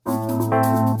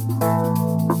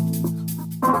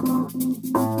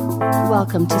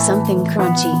Welcome to Something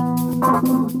Crunchy.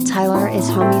 Tyler is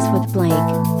homies with Blake.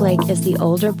 Blake is the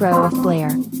older bro of Blair.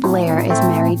 Blair is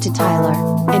married to Tyler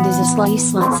and is a slutty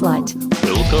slut.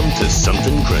 Welcome to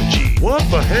Something Crunchy. What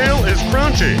the hell is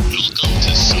crunchy? Welcome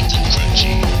to Something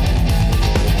Crunchy.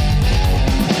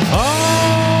 All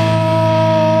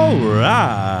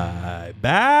right,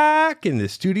 back in the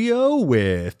studio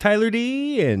with Tyler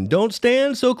D and Don't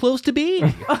Stand So Close to B.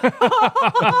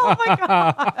 Oh my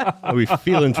God. How are we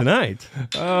feeling tonight?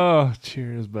 Oh,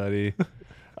 cheers, buddy.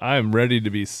 I'm ready to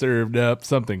be served up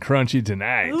something crunchy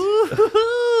tonight.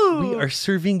 We are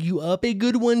serving you up a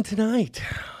good one tonight.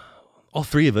 All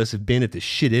three of us have been at the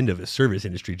shit end of a service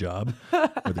industry job,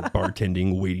 whether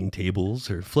bartending, waiting tables,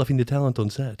 or fluffing the talent on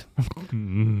set.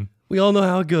 We all know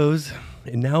how it goes,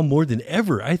 and now more than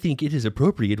ever, I think it is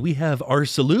appropriate we have our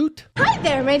salute Hi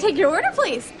there, may I take your order,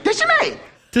 please? Yes, you may.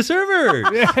 to servers.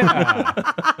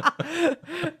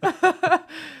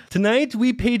 Tonight,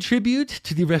 we paid tribute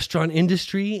to the restaurant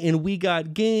industry, and we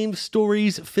got games,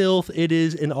 stories, filth. It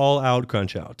is an all-out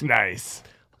crunch out. Nice.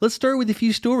 Let's start with a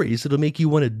few stories that'll make you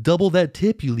want to double that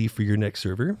tip you leave for your next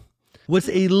server. What's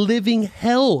a living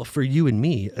hell for you and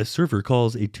me a server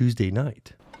calls a Tuesday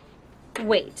night?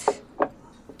 Wait.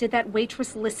 Did that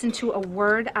waitress listen to a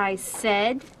word I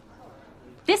said?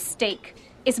 This steak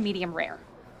is medium rare.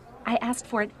 I asked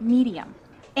for it medium,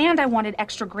 and I wanted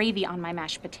extra gravy on my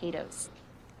mashed potatoes.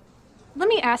 Let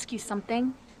me ask you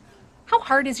something. How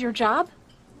hard is your job?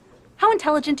 How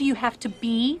intelligent do you have to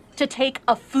be to take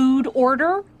a food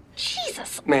order?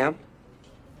 Jesus. Ma'am,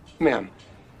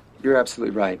 you're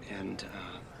absolutely right, and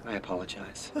I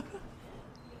apologize.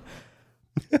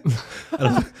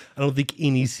 I don't think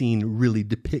any scene really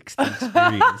depicts the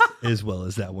experience as well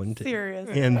as that one did.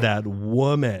 Seriously. And that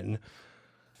woman,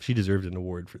 she deserved an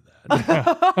award for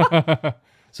that.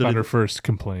 So Not did, her first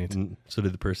complaint. so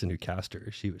did the person who cast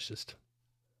her. She was just,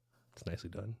 it's nicely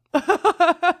done.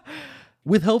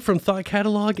 With help from Thought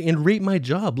Catalog and Rate My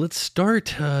Job, let's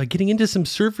start getting into some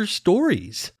server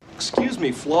stories. Excuse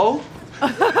me, Flo?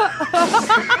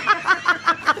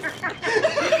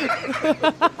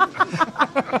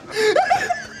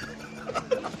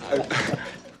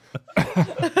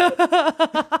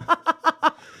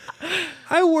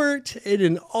 I worked at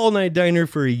an all-night diner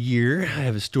for a year. I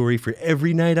have a story for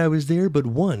every night I was there, but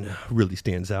one really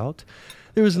stands out.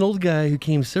 There was an old guy who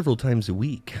came several times a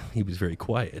week. He was very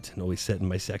quiet and always sat in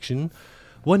my section.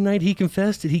 One night he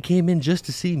confessed that he came in just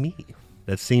to see me.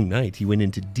 That same night, he went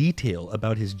into detail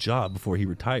about his job before he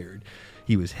retired.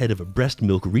 He was head of a breast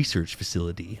milk research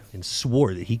facility and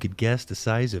swore that he could guess the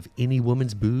size of any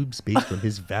woman's boobs based on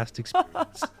his vast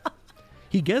experience.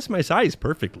 He guessed my size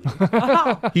perfectly.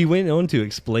 He went on to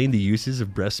explain the uses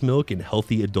of breast milk in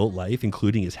healthy adult life,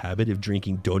 including his habit of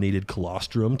drinking donated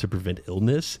colostrum to prevent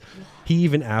illness. He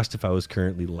even asked if I was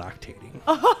currently lactating.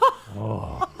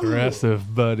 Oh,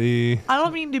 aggressive, buddy. I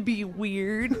don't mean to be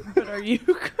weird, but are you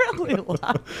currently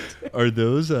allowed? Are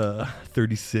those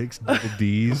 36 double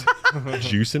Ds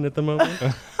juicing at the moment?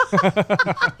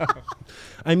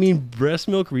 I mean, breast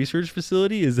milk research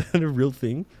facility, is that a real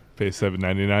thing? Pay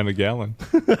 $7.99 a gallon.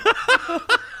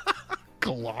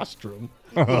 Colostrum.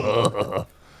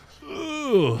 Ooh.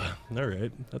 All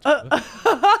right.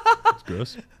 That's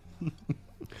gross.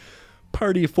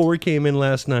 Party of four came in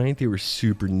last night. They were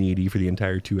super needy for the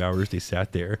entire 2 hours they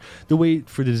sat there. The wait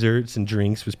for desserts and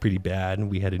drinks was pretty bad, and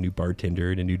we had a new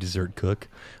bartender and a new dessert cook.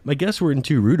 My guests weren't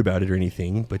too rude about it or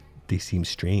anything, but they seemed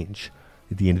strange.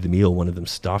 At the end of the meal, one of them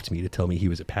stopped me to tell me he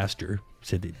was a pastor.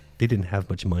 Said that they didn't have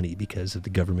much money because of the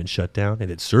government shutdown,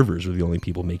 and that servers were the only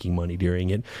people making money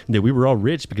during it, and that we were all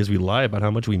rich because we lie about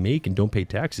how much we make and don't pay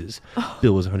taxes.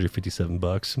 Bill was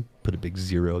 $157. Put a big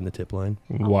zero in the tip line.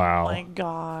 Wow. Oh my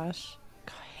gosh.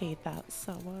 I hate that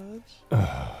so much.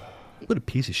 What a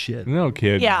piece of shit. No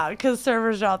kid. Yeah, because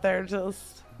servers are out there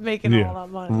just making all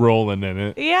that money. Rolling in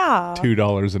it. Yeah.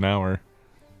 $2 an hour.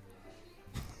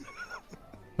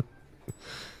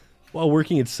 While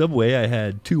working at Subway, I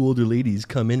had two older ladies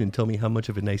come in and tell me how much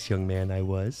of a nice young man I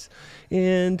was,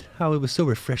 and how it was so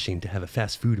refreshing to have a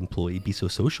fast food employee be so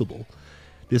sociable.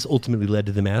 This ultimately led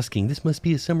to them asking, "This must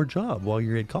be a summer job while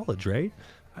you're at college, right?"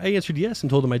 I answered yes and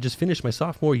told them I just finished my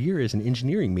sophomore year as an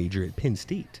engineering major at Penn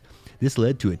State. This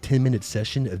led to a 10-minute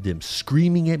session of them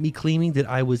screaming at me, claiming that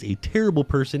I was a terrible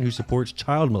person who supports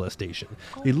child molestation.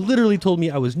 They literally told me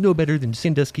I was no better than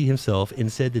Sandusky himself and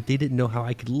said that they didn't know how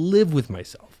I could live with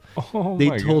myself. They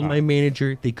told my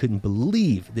manager they couldn't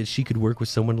believe that she could work with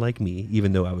someone like me,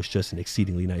 even though I was just an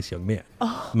exceedingly nice young man.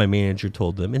 My manager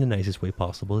told them in the nicest way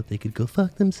possible that they could go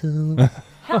fuck themselves.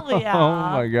 Hell yeah.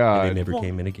 Oh my God. And they never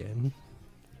came in again.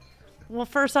 Well,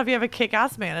 first off, you have a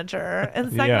kick-ass manager, and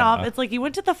second Yeah. off, it's like you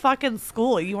went to the fucking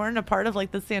school. You weren't a part of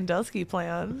like the Sandusky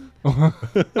plan.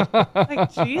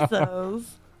 Like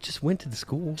Jesus, Just went to the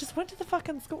school. just went to the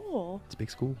fucking school. It's a big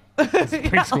school.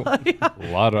 Yeah, school. yeah.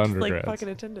 A lot of Just, like undergrads. fucking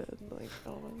attended. Like,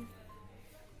 oh.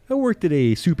 I worked at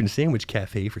a soup and sandwich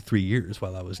cafe for 3 years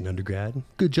while I was an undergrad.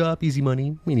 Good job, easy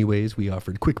money. Anyways, we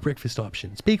offered quick breakfast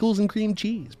options, bagels and cream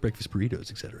cheese, breakfast burritos,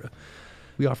 etc.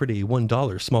 We offered a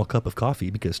 $1 small cup of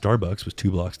coffee because Starbucks was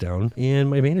 2 blocks down, and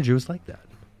my manager was like that.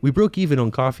 We broke even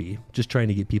on coffee, just trying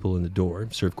to get people in the door,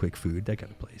 serve quick food, that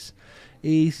kind of place.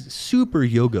 A super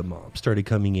yoga mom started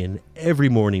coming in every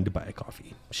morning to buy a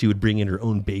coffee. She would bring in her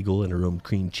own bagel and her own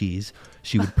cream cheese.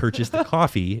 She would purchase the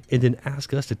coffee and then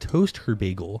ask us to toast her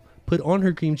bagel, put on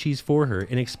her cream cheese for her,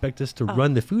 and expect us to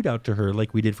run the food out to her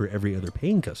like we did for every other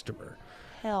paying customer.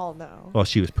 Hell no. While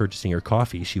she was purchasing her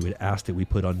coffee, she would ask that we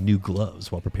put on new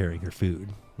gloves while preparing her food.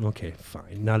 Okay,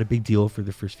 fine. Not a big deal for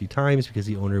the first few times because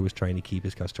the owner was trying to keep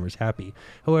his customers happy.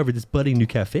 However, this budding new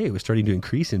cafe was starting to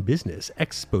increase in business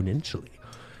exponentially.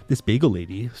 This bagel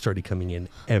lady started coming in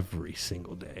every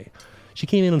single day. She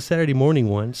came in on Saturday morning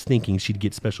once, thinking she'd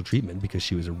get special treatment because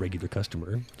she was a regular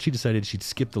customer. She decided she'd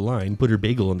skip the line, put her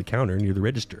bagel on the counter near the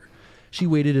register. She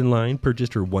waited in line,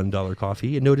 purchased her $1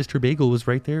 coffee, and noticed her bagel was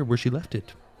right there where she left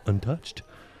it, untouched.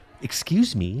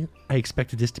 Excuse me, I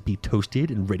expected this to be toasted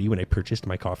and ready when I purchased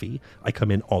my coffee. I come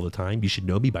in all the time. You should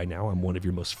know me by now. I'm one of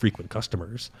your most frequent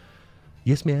customers.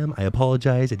 Yes, ma'am, I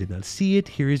apologize. I did not see it.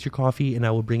 Here is your coffee, and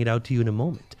I will bring it out to you in a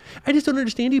moment. I just don't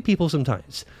understand you people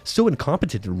sometimes. So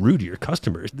incompetent and rude to your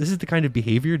customers. This is the kind of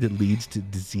behavior that leads to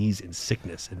disease and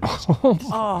sickness. And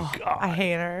Oh, I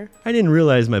hate her. I didn't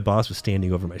realize my boss was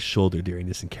standing over my shoulder during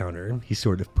this encounter. He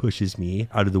sort of pushes me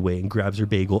out of the way and grabs her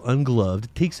bagel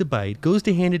ungloved, takes a bite, goes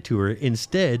to hand it to her,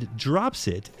 instead drops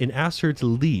it and asks her to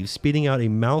leave, spitting out a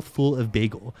mouthful of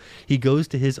bagel. He goes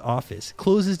to his office,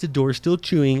 closes the door, still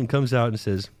chewing, and comes out and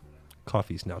says,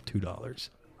 "Coffee's now $2.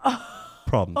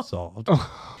 Problem solved.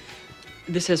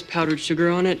 This has powdered sugar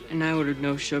on it, and I ordered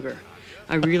no sugar.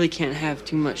 I really can't have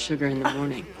too much sugar in the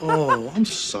morning. Oh, I'm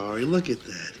sorry. Look at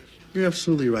that. You're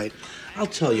absolutely right. I'll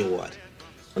tell you what.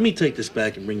 Let me take this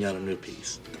back and bring out a new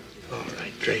piece. All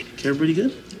right, great. Everybody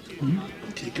good? Mm-hmm.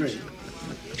 Okay, great.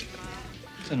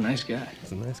 He's a nice guy.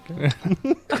 That's a nice guy.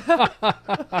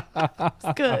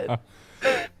 It's good.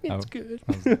 It's good.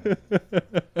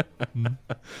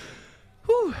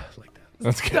 Whew. Like that.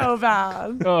 That's good. So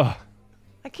bad. Oh,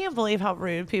 I can't believe how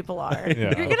rude people are.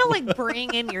 Yeah. You're gonna like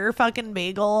bring in your fucking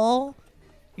bagel.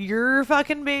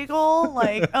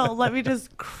 Like, oh, let me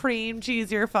just cream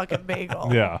cheese your fucking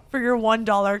bagel. Yeah. For your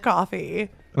 $1 coffee.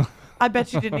 I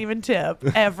bet you didn't even tip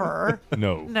ever.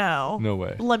 no. No. No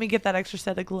way. Let me get that extra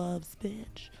set of gloves,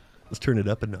 bitch. Let's turn it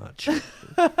up a notch.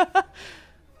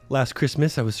 Last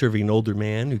Christmas, I was serving an older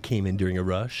man who came in during a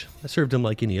rush. I served him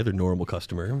like any other normal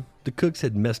customer. The cooks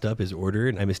had messed up his order,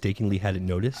 and I mistakenly hadn't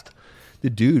noticed. The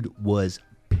dude was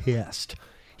pissed.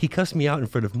 He cussed me out in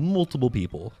front of multiple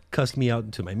people, cussed me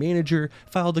out to my manager,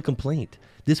 filed a complaint.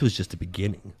 This was just the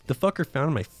beginning. The fucker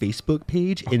found my Facebook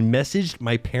page and messaged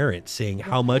my parents saying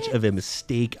how much of a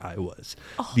mistake I was.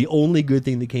 The only good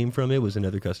thing that came from it was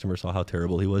another customer saw how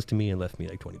terrible he was to me and left me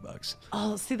like $20.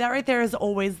 Oh, see, that right there is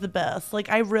always the best.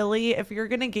 Like, I really, if you're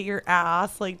gonna get your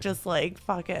ass, like, just like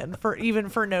fucking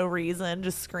for no reason,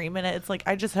 just screaming it, it's like,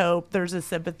 I just hope there's a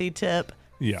sympathy tip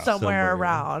Yeah. somewhere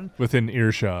around. Within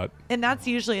earshot. And that's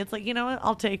usually, it's like, you know what?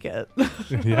 I'll take it.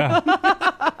 Yeah.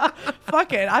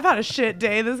 Fuck it. I've had a shit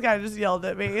day. This guy just yelled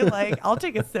at me. Like, I'll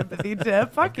take a sympathy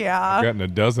tip. Fuck I've yeah. gotten a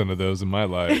dozen of those in my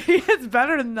life. It's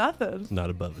better than nothing. Not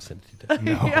above a sympathy test.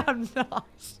 Yeah, I'm not.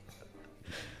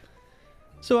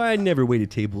 So I never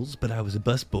waited tables, but I was a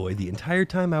busboy the entire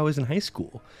time I was in high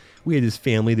school. We had this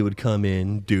family that would come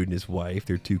in, dude and his wife,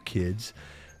 their 2 kids.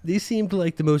 They seemed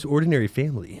like the most ordinary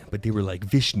family, but they were like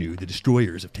Vishnu, the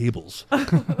destroyers of tables.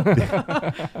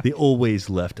 They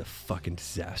always left a fucking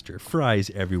disaster.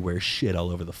 Fries everywhere, shit all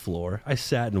over the floor. I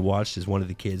sat and watched as one of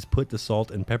the kids put the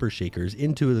salt and pepper shakers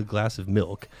into a glass of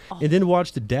milk, and then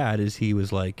watched the dad as he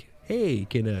was like, "Hey,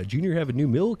 can Junior have a new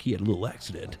milk? He had a little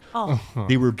accident."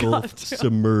 They were both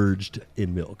submerged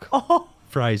in milk.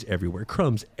 Fries everywhere,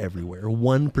 crumbs everywhere.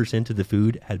 1% of the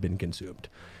food had been consumed.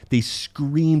 They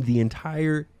screamed the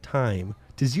entire time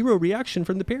to zero reaction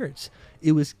from the parents.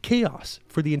 It was chaos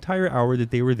for the entire hour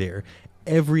that they were there,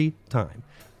 every time.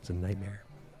 It's a nightmare.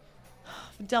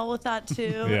 I've dealt with that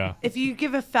too. Yeah. If you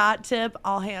give a fat tip,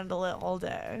 I'll handle it all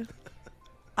day.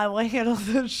 I will handle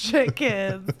the shit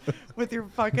kids with your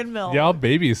fucking milk. Yeah, I'll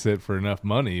babysit for enough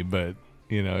money, but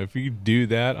You know, if you do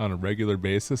that on a regular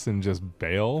basis and just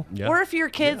bail. Yeah. Or if your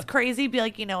kid's crazy, be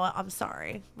like, you know what? I'm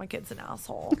sorry. My kid's an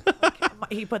asshole.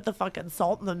 Like, he put the fucking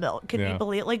salt in the milk. Can you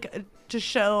believe? Like, to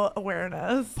show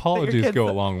awareness. that your Apologies kid's go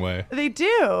a long way. They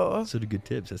do. So do good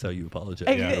tips. That's how you apologize.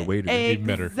 Ex- Yeah, the waiter. Even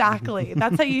better. Exactly.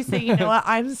 That's how you say, you know what?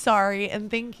 I'm sorry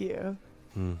and thank you.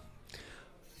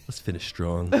 Let's finish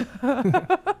strong.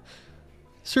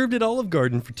 Served at Olive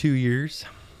Garden for 2 years.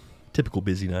 Typical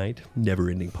busy night.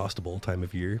 Never-ending pasta bowl time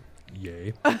of year.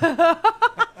 Yay.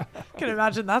 Can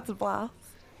imagine that's a blast.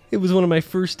 It was one of my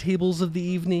first tables of the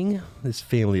evening. This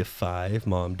family of 5,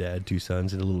 mom, dad, 2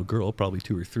 sons, and a little girl, probably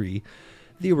 2 or 3.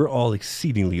 They were all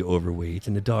exceedingly overweight,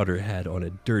 and the daughter had on a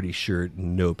dirty shirt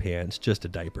and no pants, just a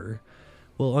diaper.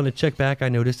 Well, on a check back, I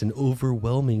noticed an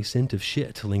overwhelming scent of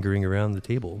shit lingering around the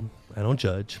table. I don't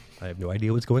judge. I have no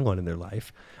idea what's going on in their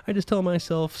life. I just tell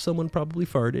myself someone probably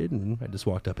farted, and I just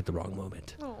walked up at the wrong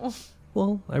moment. Oh.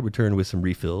 Well, I returned with some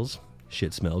refills.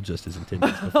 Shit smelled just as intended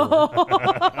as before.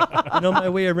 And on my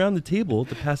way around the table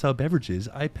to pass out beverages,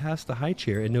 I passed the high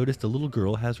chair and noticed a little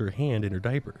girl has her hand in her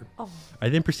diaper. I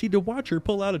then proceed to watch her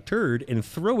pull out a turd and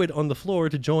throw it on the floor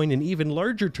to join an even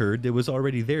larger turd that was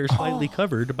already there, slightly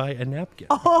covered by a napkin.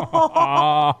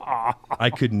 I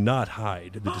could not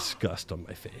hide the disgust on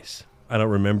my face. I don't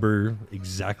remember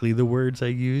exactly the words I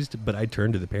used, but I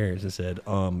turned to the parents and said,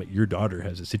 your daughter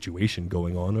has a situation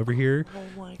going on over here.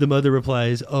 The mother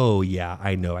replies, oh, yeah,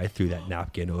 I know. I threw that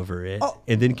napkin over it.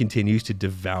 And then continues to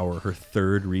devour her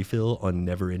third refill on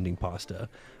never-ending pasta.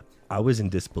 I was in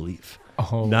disbelief.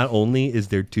 Not only is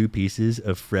there 2 pieces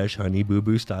of fresh Honey Boo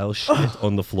Boo style shit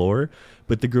on the floor,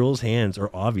 but the girl's hands are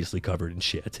obviously covered in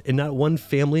shit, and not one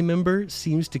family member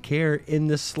seems to care in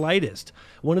the slightest.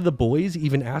 One of the boys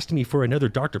even asked me for another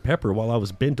Dr. Pepper while I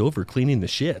was bent over cleaning the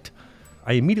shit.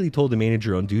 I immediately told the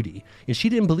manager on duty, and she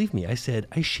didn't believe me. I said,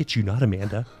 I shit you not,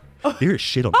 Amanda. There is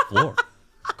shit on the floor.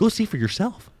 Go see for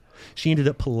yourself. She ended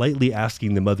up politely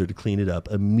asking the mother to clean it up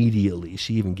immediately.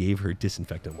 She even gave her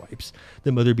disinfectant wipes.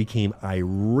 The mother became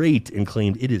irate and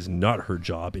claimed it is not her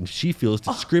job, and she feels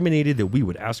discriminated that we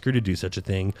would ask her to do such a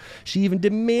thing. She even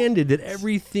demanded that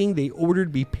everything they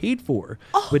ordered be paid for.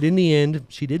 But in the end,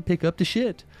 she did pick up the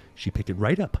shit. She picked it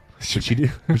right up. But she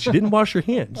didn't wash her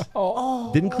hands.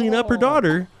 Didn't clean up her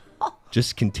daughter.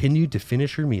 Just continued to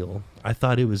finish her meal. I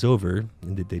thought it was over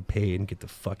and that they'd pay and get the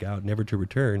fuck out, never to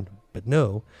return. But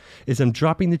no, as I'm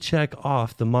dropping the check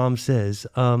off, the mom says,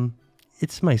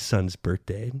 it's my son's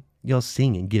birthday. Y'all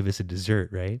sing and give us a dessert,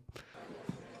 right?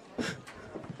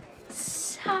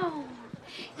 So,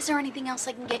 is there anything else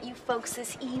I can get you folks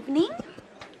this evening?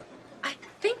 I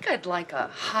think I'd like a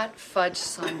hot fudge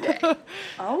sundae.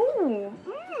 Oh,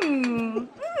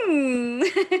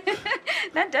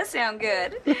 that does sound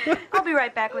good. I'll be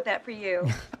right back with that for you.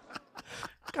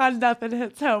 God, nothing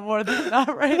hits home more than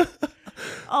that, right?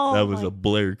 Oh, that was a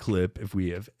Blair clip if we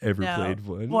have ever played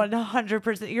one.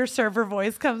 100%. Your server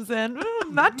voice comes in.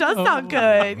 That does sound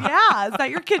good. Yeah. Is that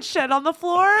your kid's shit on the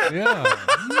floor? Yeah.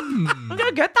 I'm going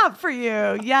to get that for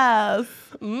you. Yes.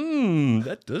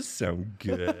 That does sound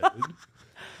good.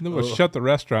 Then we'll shut the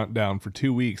restaurant down for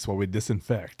 2 weeks while we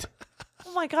disinfect.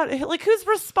 Oh my God. Like, whose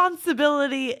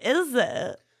responsibility is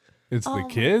it? It's the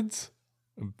kids,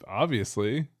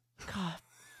 obviously. God.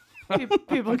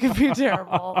 People can be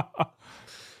terrible.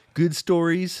 Good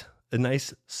stories, a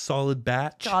nice solid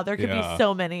batch. God, there could be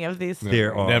so many of these.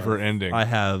 There are. Never ending. I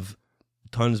have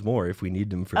tons more if we need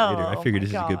them for later. I figured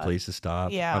this is a good place to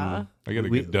stop. Yeah. I got a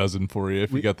good dozen for you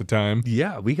if you got the time.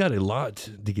 Yeah, we got a lot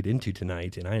to get into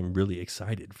tonight, and I am really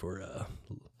excited for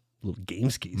little game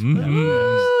skis.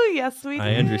 Ooh, yes, we do.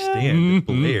 I understand that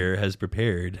Blair has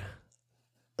prepared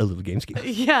a little game ski.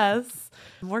 Yes.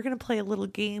 We're going to play a little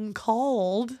game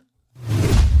called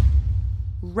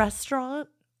Restaurant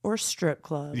or Strip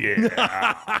Club.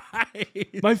 Yeah.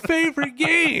 My favorite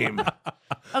game.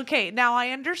 Okay, now I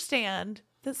understand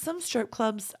that some strip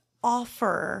clubs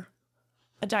offer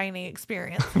a dining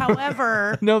experience.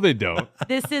 However, No, they don't.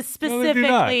 this is they do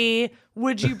not. specifically,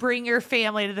 would you bring your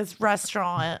family to this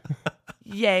restaurant?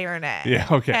 Yay or nay? Yeah,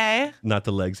 okay. Not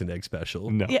the legs and egg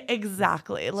special. No. Yeah,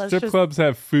 exactly. Let's Strip just clubs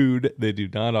have food. They do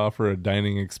not offer a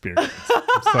dining experience.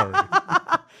 I'm sorry.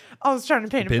 I was trying to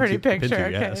paint a pretty picture.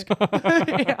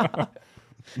 Okay. Yeah.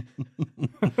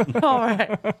 All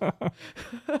right.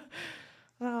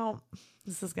 Well,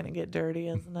 this is going to get dirty,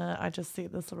 isn't it? I just see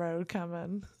this road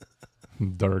coming.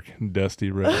 Dark,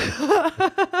 dusty road.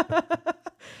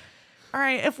 All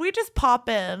right. If we just pop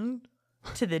in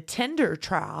to the Tinder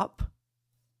Trap,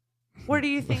 what do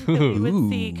you think that we would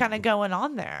see kind of going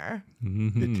on there?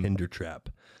 The Tinder Trap.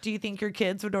 Do you think your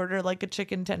kids would order like a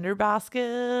chicken tender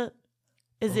basket?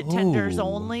 Is it tenders Oh.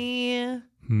 only? Is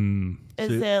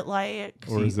So- it like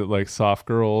Or is it like soft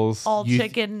girls? all You-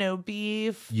 chicken, no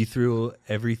beef? You threw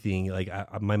everything, like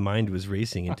my mind was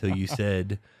racing until you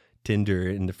said tender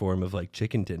in the form of like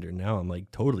chicken tender. Now I'm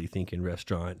like totally thinking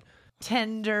restaurant.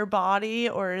 Tender body,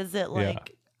 or is it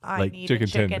like I Like need chicken a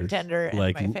chicken tenders. tender in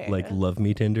Like my face? like love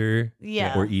me tender.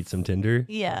 Yes. Or eat some tender.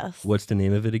 Yes. What's the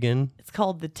name of it again? It's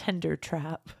called the Tender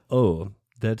Trap. Oh,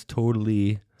 that's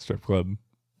totally Strip club.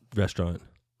 restaurant.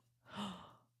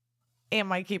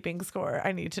 Am I keeping score?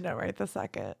 I need to know right this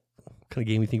second. What kind of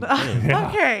game you think we're playing? Yeah.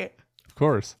 Okay. Of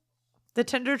course. The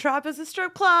Tender Trap is a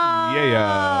strip club.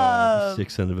 Yeah.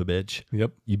 Sick son of a bitch.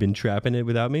 Yep. You been trapping it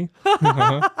without me?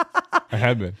 I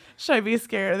had been. Should I be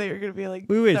scared that you're going to be like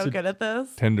Wait, so so- good at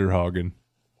this? Tender hogging.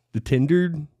 The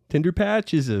Tinder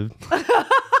Patch is a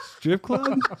strip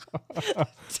club?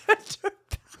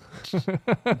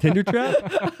 Tinder Trap?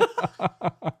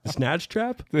 The Snatch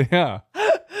Trap? Yeah.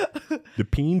 The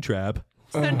Peen Trap?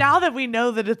 So now that we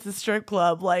know that it's a strip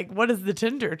club, like, what is the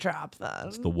Tinder Trap then?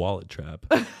 It's the Wallet Trap.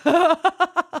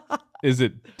 Is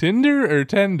it Tinder or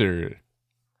tender?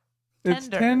 It's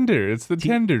Tender. tender. It's the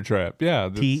tender trap. Yeah.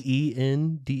 that's-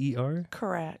 Tender?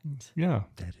 Correct. Yeah.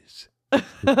 That is.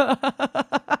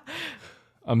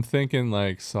 I'm thinking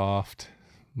like soft,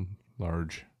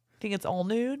 large. Think it's all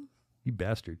nude? You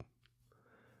bastard.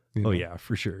 You Oh, know. yeah,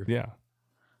 for sure. Yeah.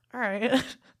 All right.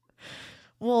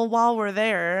 Well, while we're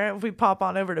there, if we pop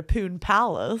on over to Poon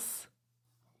Palace.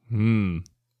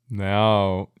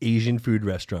 Now, Asian food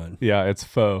restaurant. yeah, it's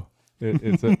pho.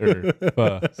 It's a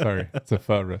pho. Sorry, it's a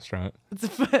pho restaurant. It's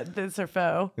this or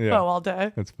faux. Yeah. Faux all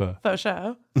day. It's pho. Faux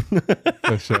show.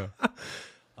 Pho show.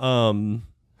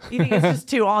 You think it's just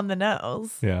too on the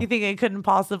nose? Yeah. You think it couldn't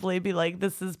possibly be like,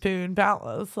 this is Poon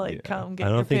Palace? Like, come get I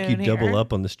your don't think you poon double here.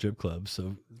 up on the strip club.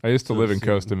 So I used to So live in soon.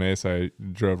 Costa Mesa. I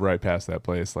drove right past that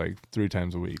place like 3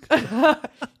 times a week.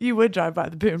 You would drive by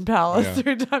the Poon Palace Yeah.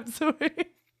 3 times a week.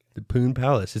 the Poon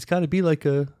Palace, it's got to be like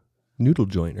a noodle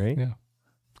joint, right? Yeah.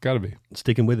 It's got to be.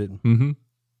 Sticking with it. Mm-hmm.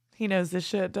 He knows this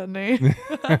shit, doesn't he?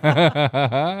 All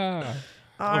right.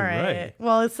 right.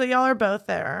 Well, so y'all are both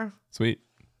there. Sweet.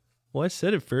 Well, I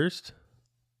said it first.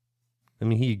 I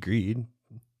mean, he agreed.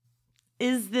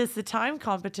 Is this a time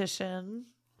competition?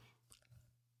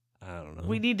 I don't know.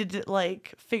 We need to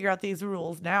like figure out these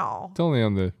rules now. It's only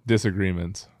on the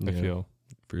disagreements, I Yeah. feel.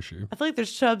 For sure. I feel like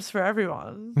there's chubs for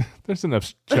everyone. There's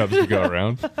enough chubs to go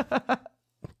around.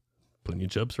 Plenty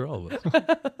of chubs for all of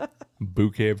us.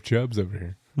 Bouquet of chubs over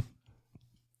here.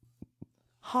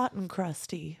 Hot and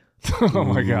crusty. Oh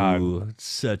my God. Ooh,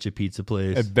 such a pizza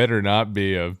place. It better not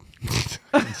be a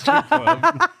strip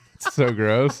club. It's so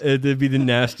gross. It'd be the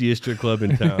nastiest strip club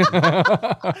in town.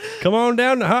 Come on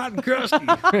down to Hot and Crusty.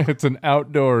 It's an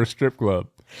outdoor strip club.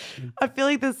 I feel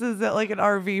like this is at like an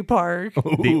RV park.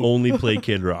 They only play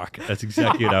Kid Rock. That's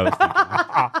exactly what I was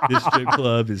thinking. This strip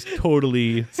club is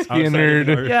totally Skinnered.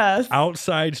 outside, Yes.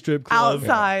 outside strip club.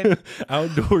 Outside.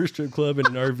 Outdoor strip club in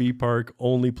an RV park,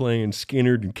 only playing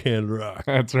Skinnered and Kid Rock.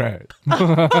 That's right.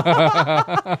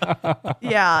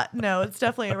 Yeah, no, it's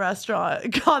definitely a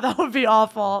restaurant. God, that would be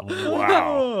awful.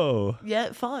 Wow.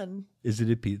 Yet fun. Is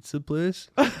it a pizza place?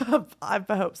 I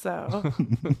hope so.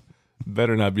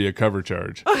 Better not be a cover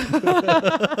charge.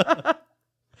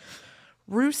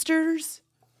 Roosters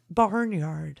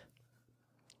Barnyard.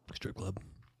 Strip club.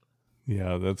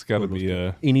 Yeah, that's got to be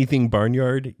a Anything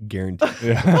barnyard, guaranteed.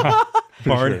 yeah,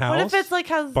 Barn sure. house. What if it's like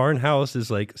has Barn house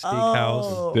is like steakhouse.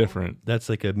 Oh. different. That's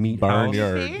like a meat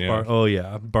Barnyard. house. Yeah. Oh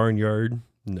yeah, barnyard.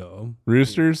 No.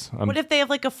 Roosters. What if they have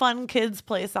like a fun kids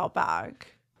place out back?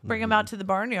 Bring them out to the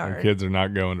barnyard. Kids are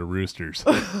not going to Roosters.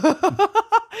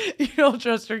 You don't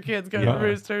trust your kids going Yeah. to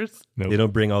Roosters. Nope. They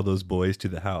don't bring all those boys to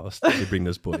the house. They bring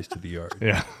those boys to the yard.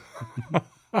 Yeah.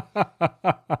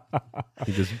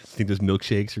 Think those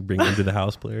milkshakes are bringing them to the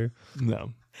house player?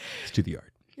 No. It's to the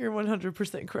yard. You're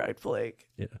 100% correct, Blake.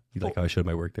 Yeah. You like how I showed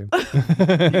my work there?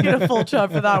 You get a full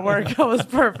chub for that work. That was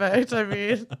perfect. I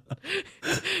mean,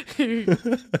 you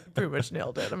pretty much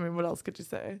nailed it. I mean, what else could you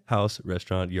say? House,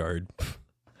 restaurant, yard. Pff,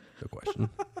 no question.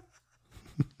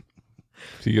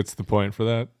 He gets the point for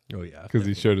that Oh yeah. because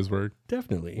he showed his work.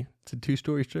 Definitely. It's a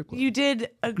 2-story strip club. You did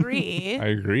agree. I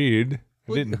agreed.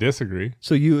 I didn't disagree.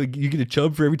 So you get a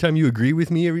chub for every time you agree with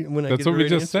me when I That's get what the we right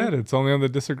just answer? said. It's only on the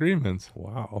disagreements.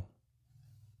 Wow.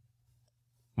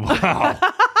 Wow.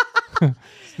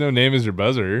 No name is your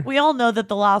buzzer. We all know that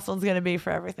the last one's going to be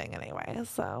for everything anyway.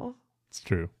 So, It's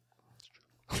true.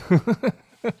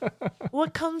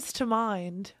 what comes to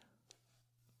mind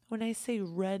when I say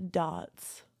red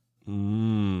dots?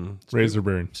 Razor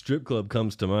burn. Strip club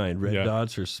comes to mind. Red Yeah.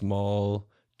 dots are small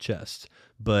chest.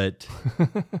 But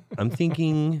I'm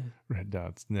thinking Red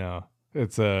Dots. No,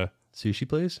 it's a sushi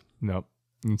place. Nope.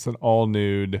 It's an all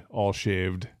nude, all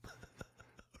shaved,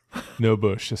 no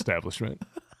bush establishment.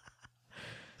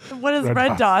 What is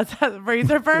Red Dots?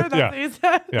 Razor burn? That's what you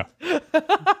said? Yeah.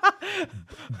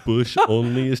 Bush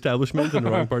only establishment in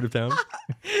the wrong part of town.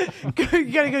 You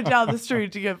gotta go down the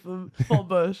street to get full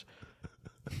bush.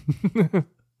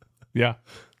 Yeah.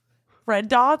 Red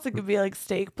Dots? It could be like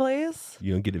steak place.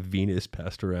 You don't get a Venus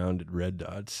passed around at Red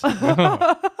Dots.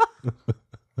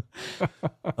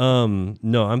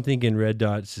 No, I'm thinking Red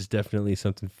Dots is definitely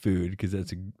something food because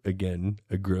that's again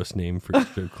a gross name for a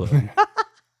strip club.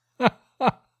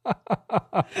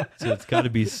 So it's got to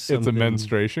be something. It's a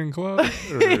menstruation club?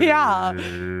 Yeah.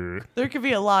 There could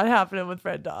be a lot happening with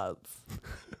Red Dots.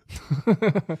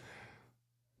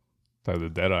 The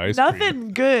dead ice Nothing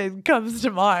cream. good comes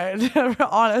to mind,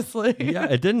 honestly. Yeah,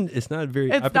 it didn't. It's not very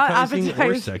It's not appetizing or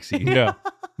appetizing. sexy. Yeah.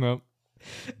 Nope.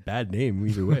 Bad name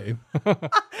either way.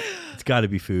 It's got to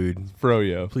be food.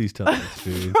 Froyo. Please tell me it's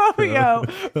food.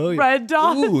 Froyo. Oh, yeah. Red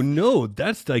Dots. Ooh, no,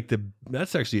 that's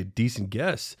actually a decent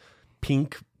guess.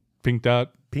 Pink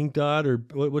dot, or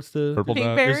what's the purple Pink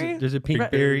dot? berry? There's a pink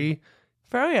berry.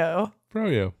 Froyo.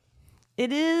 Froyo.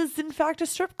 It is, in fact, a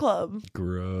strip club.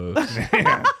 Gross.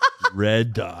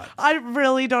 Red Dot. I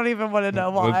really don't even want to know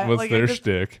why. What's their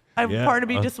shtick? Part of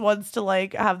me just wants to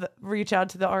like reach out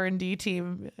to the R&D team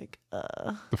and be like,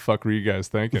 The fuck were you guys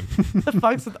thinking? the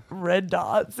fuck's with Red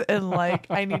Dots? And like,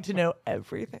 I need to know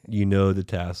everything. You know the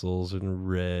tassels and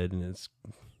red, and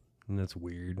that's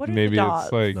weird. What are Maybe the it's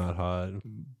dots? like Not hot.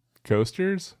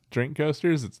 coasters, drink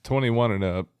coasters. It's 21 and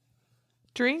up.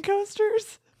 Drink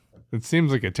coasters? It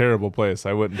seems like a terrible place.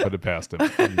 I wouldn't put it past him.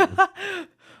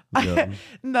 No.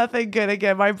 Nothing good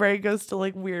again. My brain goes to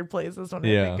like weird places when I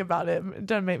Yeah. think about it. It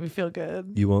doesn't make me feel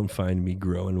good. You won't find me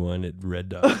growing one at Red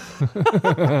Dot.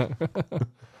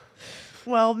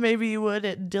 Well, maybe you would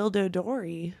at Dildo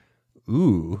Dory.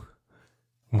 Ooh.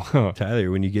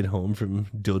 Tyler, when you get home from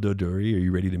Dildo Dory, are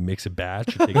you ready to mix a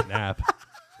batch or take a nap?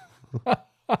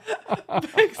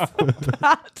 Mix a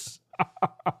batch.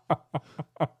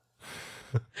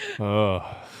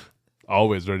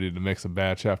 Always ready to mix a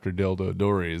batch after Dildo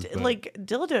Dory's. but- Like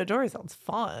Dildo Dory sounds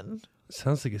fun.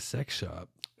 Sounds like a sex shop.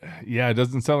 Yeah, it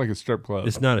doesn't sound like a strip club.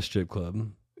 It's not a strip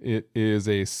club. It is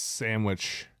a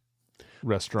sandwich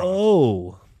restaurant.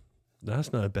 Oh,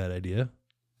 that's not a bad idea.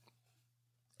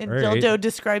 And All right. Dildo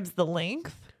describes the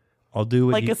length. I'll do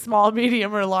what Like you... a small,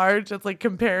 medium, or large. It's like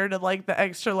compared to like the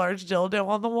extra large dildo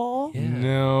on the wall. Yeah.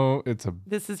 No, it's a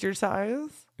This is your size.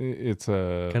 it's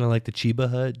a Kind of like the Chiba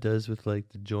Hut does with like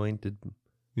the jointed,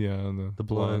 yeah the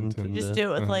blunt, and and Just the,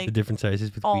 do it with like the different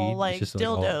sizes with all weed. It's like just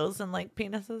dildos and like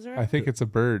penises, right? I think it's a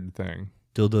bird thing.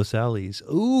 Dildo Sally's.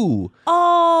 Ooh,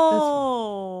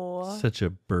 Oh, such a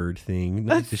bird thing.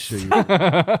 Nice to show you. you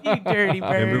dirty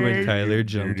bird. Remember when Tyler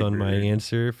jumped Dirty on my bird.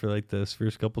 answer for like those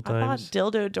first couple I thought times?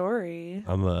 Dildo Dory.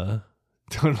 I'm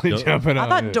Totally No. jumping I on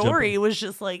thought it. Dory was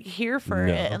just like here for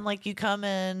No. it, and like you come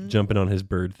in. jumping on his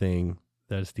bird thing.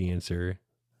 That's the answer.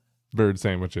 Bird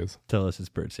sandwiches. Tell us it's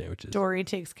bird sandwiches. Dory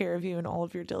takes care of you and all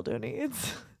of your dildo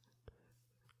needs.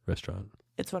 Restaurant.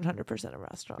 It's 100% a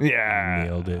restaurant. Yeah.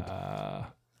 Nailed it.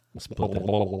 Split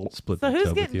So that who's tub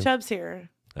with getting you. chubs here?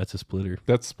 That's a splitter.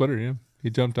 That's Splitter, yeah. He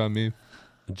jumped on me.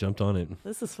 I jumped on it.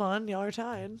 This is fun. Y'all are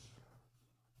tied.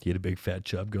 He had a big fat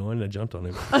chub going. And I jumped on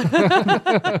him.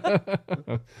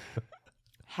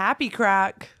 Happy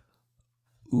Crack.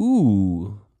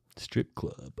 Ooh, strip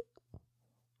club.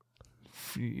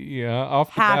 Yeah,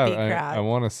 off the Happy bat, crack. I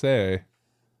want to say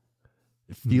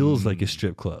It feels like a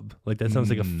strip club. Like that sounds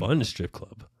like a Mm. fun strip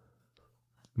club.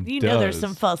 You know there's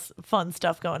does. some fun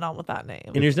stuff going on with that name.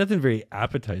 And there's nothing very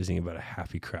appetizing about a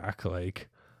happy crack. Like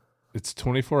It's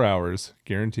 24 hours,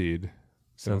 guaranteed.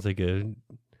 sounds like a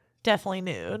Definitely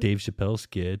nude. Dave Chappelle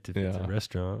skit if it's a Yeah.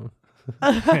 restaurant.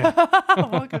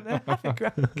 Welcome to Happy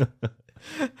Crack.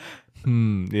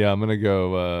 Yeah, I'm going to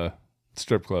go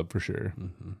strip club for sure.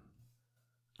 Mm-hmm.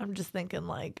 I'm just thinking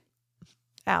like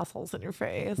assholes in your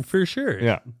face. For sure.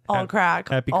 Yeah. All crack.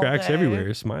 Happy all cracks day.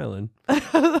 everywhere, smiling.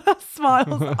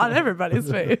 Smiles on everybody's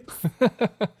face.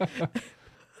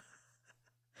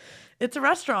 It's a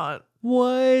restaurant.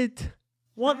 What?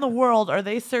 What in the world are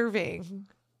they serving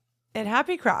at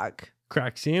Happy Crack?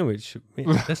 Crack sandwich.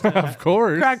 Man, that's not Of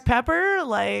course. Crack pepper?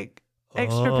 Like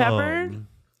extra pepper?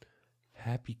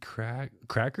 Happy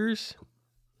crackers?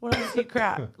 What else do you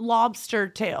crack? Lobster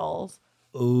tails.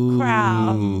 Ooh.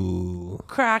 Crab.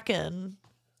 Kraken.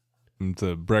 It's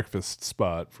a breakfast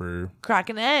spot for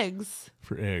Cracking eggs.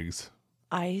 eggs.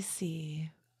 I see.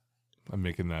 I'm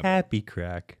making that. Happy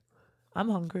crack. I'm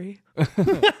hungry.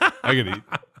 I could eat.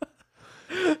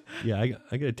 Yeah, I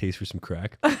got a taste for some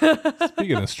crack.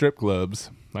 Speaking of strip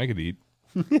clubs, I could eat.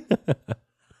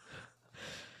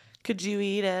 Could you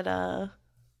eat at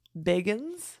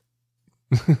Biggins?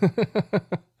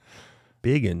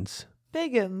 Biggins.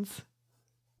 Biggins.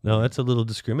 No, that's a little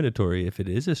discriminatory if it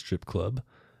is a strip club,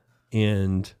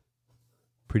 and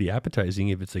pretty appetizing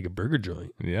if it's like a burger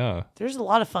joint. Yeah. There's a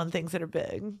lot of fun things that are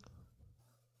big.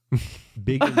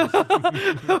 Biggins.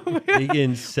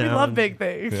 Biggins sounds. We love big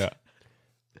things. Yeah.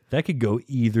 That could go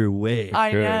either way.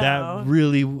 I know. That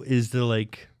really is the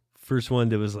like first one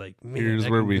that was like, man, Here's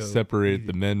that where can we go separate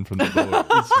the men from the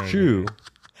boys. It's true.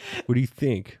 What do you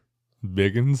think?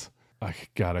 Biggins?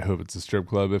 God, I hope it's a strip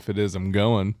club. If it is, I'm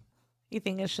going. You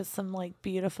think it's just some like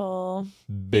beautiful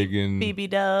Biggin. BB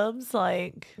dubs?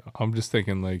 Like, I'm just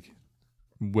thinking like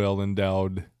well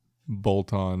endowed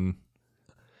bolt on.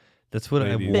 That's what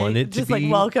ladies. I want it to just be.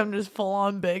 like welcome, just full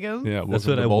on Biggins. Yeah, That's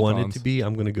what I want it to be.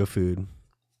 I'm gonna go food.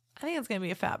 I think it's gonna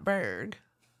be a Fatberg.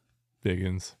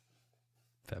 Biggins.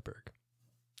 Fatberg.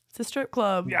 It's a strip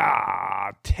club.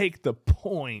 Yeah, take the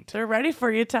point. They're ready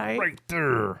for you, Ty. Right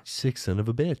there. Sick son of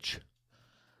a bitch.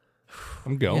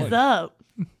 I'm going. What's up?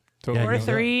 Totally Number going.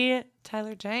 3,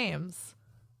 Tyler James.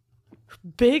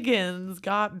 Biggins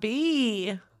got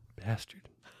B. Bastard.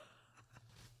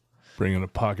 Bringing a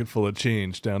pocket full of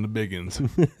change down to Biggins.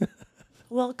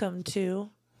 Welcome to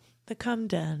the Cum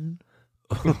Den.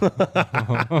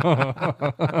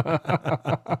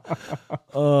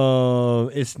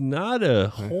 It's not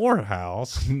a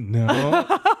whorehouse.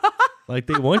 No. Like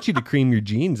they want you to cream your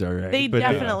jeans, all right. They but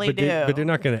definitely do. But they're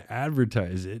not going to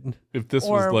advertise it. If this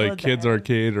Or was like would kids they?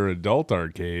 arcade or adult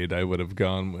arcade, I would have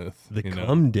gone with The you know,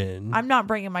 Cum Den. I'm not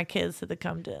bringing my kids to the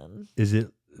Cum Den. Is it?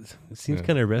 It seems Yeah.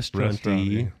 kind of restauranty.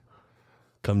 Restaurant-y.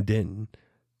 Cum Den.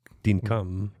 Din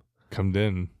cum. Come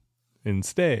in and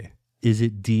stay. Is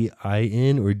it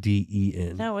DIN or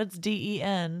DEN? No, it's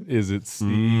DEN. Is it that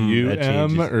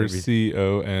CUM changes or everything.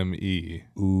 COME?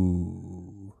 Ooh.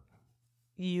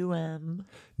 UM.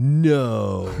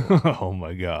 No. Oh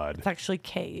my God. It's actually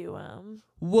KUM.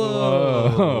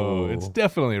 Whoa. It's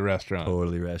definitely a restaurant.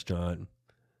 Totally restaurant.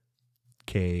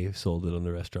 K sold it on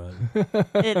the restaurant.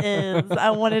 It is. I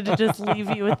wanted to just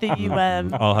leave you with the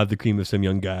UM. I'll have the cream of some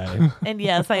young guy. And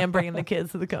yes, I am bringing the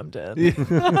kids to the Cum Den. They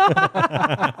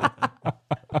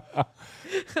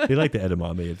like the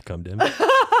edamame at the Cum Den.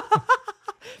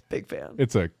 Big fan.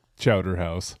 It's a chowder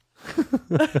house.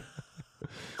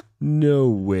 No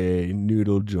way.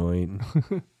 Noodle joint.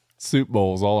 Soup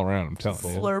bowls all around, I'm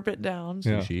telling you. Slurp it down.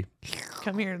 Yeah. Sushi.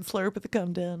 Come here and slurp at the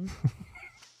Cum Den.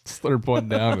 Slurp one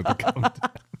down at the cum.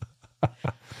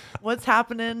 What's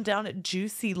happening down at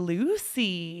Juicy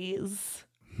Lucy's?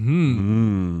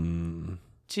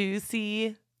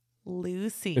 Juicy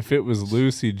Lucy. If it was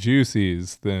Lucy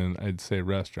Juicy's, then I'd say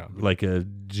restaurant. Like a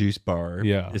juice bar.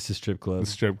 Yeah. It's a strip club. The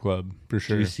strip club, for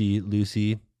sure. Juicy,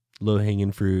 Lucy, low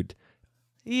hanging fruit.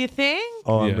 You think?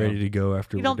 Oh, Yeah. I'm ready to go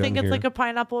after You we're don't done think it's here. like a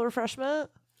pineapple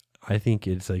refreshment? I think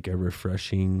it's like a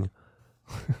refreshing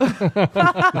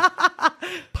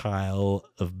pile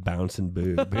of bouncing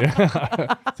boob.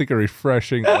 Yeah. It's like a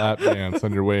refreshing lap dance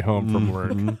on your way home from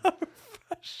work.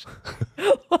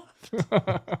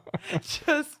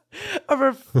 Just a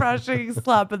refreshing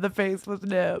slap in the face with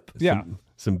nip. Yeah.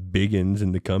 Some biggins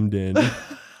in the Cum Den.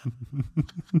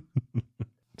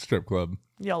 Strip club.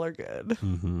 Y'all are good.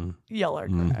 Mm-hmm. Y'all are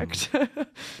correct.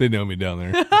 They know me down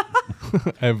there. I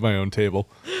have my own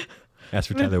table. Ask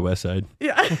for Tyler Westside.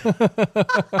 Yeah.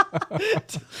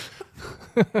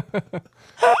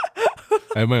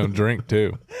 I have my own drink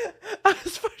too.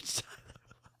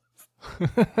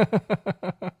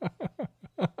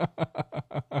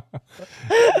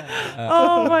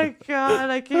 Oh my God.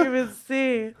 I can't even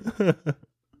see.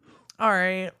 All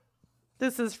right.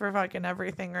 This is for fucking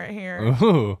everything right here.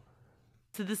 Oh.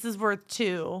 So this is worth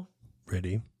 2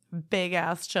 Ready? big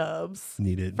ass chubs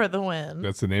Need it. for the win.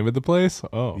 That's the name of the place?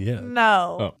 Oh. Yeah.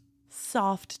 No. Oh.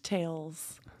 Soft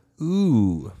tails.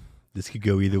 Ooh. This could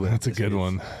go either way. That's a This good is-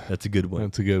 one. That's a good one.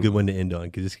 That's a good one to end on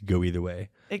because this could go either way.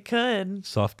 It could.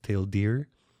 Soft-tailed deer.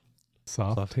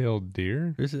 Soft-tailed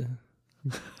deer? There's a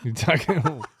You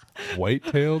talking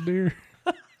white-tailed deer?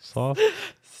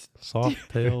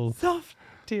 soft-tailed. Soft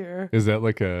deer. Is that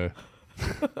like a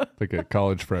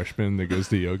college freshman that goes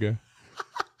to yoga?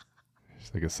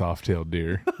 It's like a soft-tailed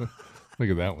deer. Look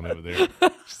at that one over there.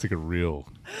 Just like a real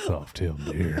soft-tailed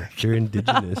deer. They're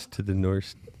indigenous to the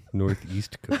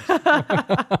northeast coast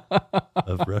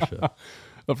of Russia.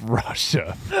 Of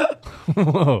Russia.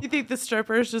 Whoa. You think the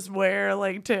strippers just wear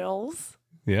like tails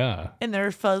Yeah. and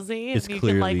they're fuzzy It's and you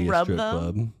clearly can like a rub strip them?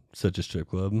 club. Such a strip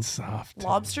club. Soft.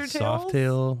 Lobster tails? Soft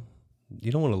tail.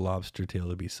 You don't want a lobster tail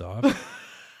to be soft.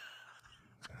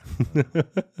 You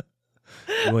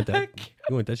want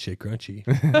that shit crunchy.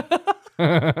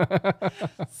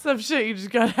 Some shit you just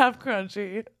gotta have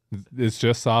crunchy. It's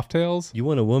just soft tails? You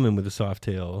want a woman with a soft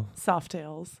tail. Soft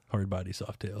tails. Hard body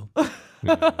soft tail.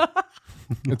 Yeah.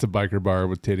 It's a biker bar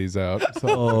with titties out. So.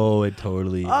 Oh, it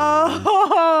totally is.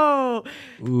 Oh!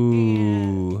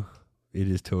 Ooh. It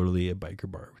is totally a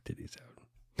biker bar with titties out.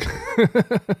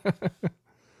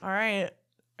 All right.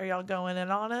 Are y'all going in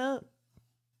on it?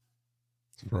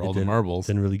 For all the marbles.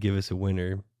 Didn't really give us a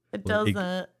winner. It Well,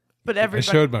 doesn't. But everybody.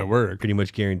 I showed my work. Pretty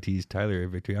much guarantees Tyler a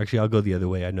victory. Actually, I'll go the other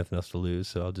way. I had nothing else to lose,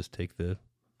 so I'll just take the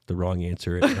wrong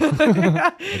answer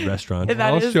at restaurant.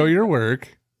 I'll show your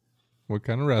work. What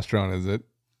kind of restaurant is it?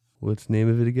 What's the name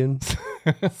of it again?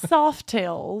 Soft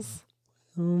tails.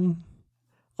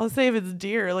 I'll say if it's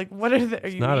deer. Like, what are they? Are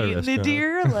you not a eating the restaurant.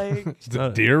 deer? Like, It's a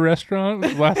deer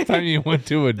restaurant? Last time you went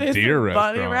to a they deer serve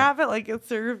bunny restaurant. rabbit, like it's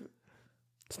served.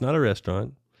 It's not a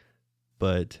restaurant,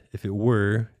 but if it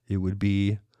were, it would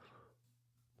be,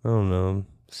 I don't know,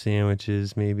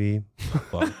 sandwiches maybe.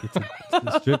 Fuck, it's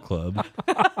a strip club.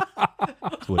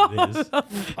 That's what it is.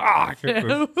 Fuck.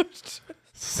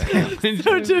 Sandwiches.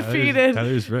 So defeated,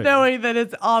 Tyler's right. knowing that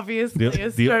it's obviously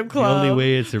a strip club. The only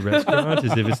way it's a restaurant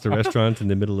is if it's the restaurant in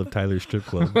the middle of Tyler's strip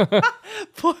club. I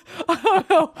don't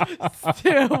know.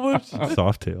 Sandwiches.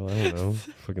 Soft tail, I don't know.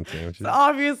 Fucking sandwiches. It's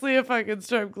obviously a fucking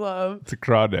strip club. It's a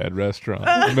crawdad restaurant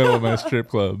in the middle of my strip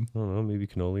club. I don't know, maybe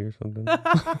cannoli or something.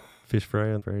 Fish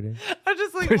fry on Friday. I'm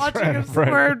just like Fish watching fry him on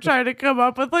Friday. squirm, trying to come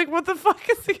up with like, what the fuck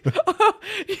is he?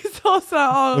 He's also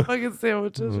all the fucking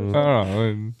sandwiches. I don't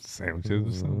know, sandwiches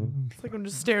or something. It's like I'm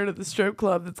just staring at the strip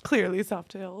club that's clearly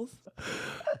soft tails.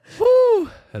 Woo!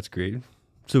 That's great.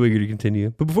 So eager to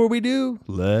continue. But before we do,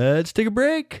 let's take a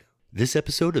break. This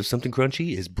episode of Something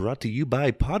Crunchy is brought to you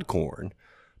by Podcorn.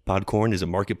 Podcorn is a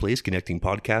marketplace connecting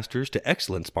podcasters to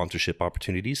excellent sponsorship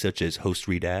opportunities such as host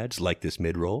read ads like this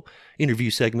mid-roll,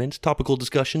 interview segments, topical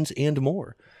discussions, and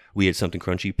more. We at Something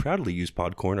Crunchy proudly use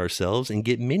Podcorn ourselves and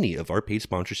get many of our paid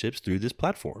sponsorships through this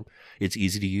platform. It's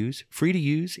easy to use, free to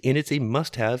use, and it's a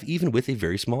must-have even with a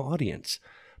very small audience.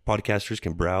 Podcasters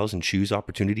can browse and choose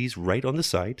opportunities right on the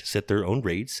site, set their own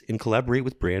rates, and collaborate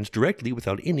with brands directly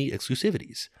without any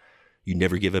exclusivities. You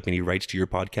never give up any rights to your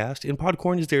podcast, and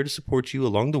Podcorn is there to support you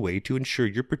along the way to ensure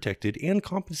you're protected and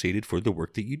compensated for the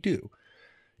work that you do.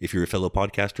 If you're a fellow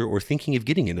podcaster or thinking of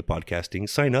getting into podcasting,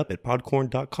 sign up at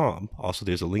podcorn.com. Also,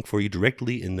 there's a link for you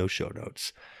directly in those show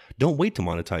notes. Don't wait to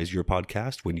monetize your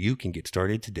podcast when you can get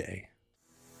started today.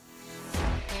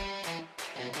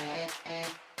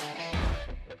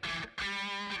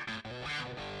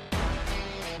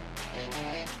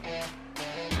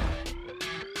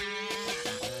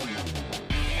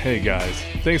 Hey guys,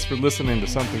 thanks for listening to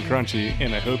Something Crunchy,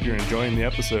 and I hope you're enjoying the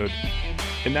episode.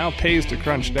 It now pays to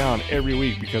crunch down every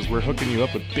week because we're hooking you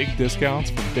up with big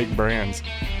discounts from big brands.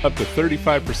 Up to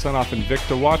 35% off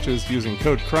Invicta watches using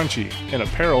code CRUNCHY, and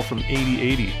apparel from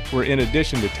 8080, where in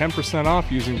addition to 10%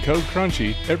 off using code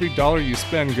CRUNCHY, every dollar you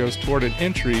spend goes toward an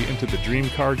entry into the Dream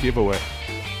Car giveaway.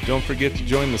 Don't forget to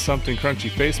join the Something Crunchy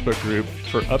Facebook group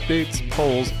for updates,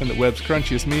 polls, and the web's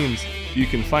crunchiest memes. You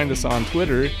can find us on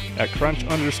Twitter at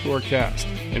crunch_cast,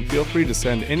 and feel free to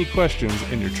send any questions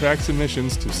and your track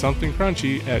submissions to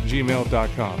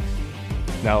somethingcrunchy@gmail.com.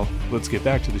 Now, let's get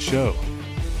back to the show.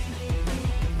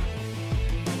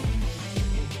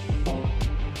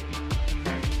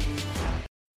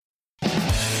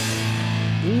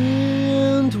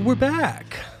 And we're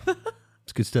back.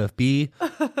 It's good stuff. B,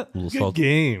 a little Good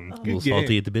game. A Good little salty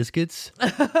game. at the biscuits.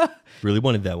 Really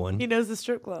wanted that one. He knows the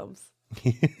strip clubs.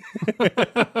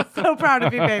 So proud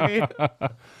of you, baby.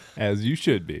 As you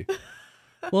should be.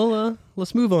 Well,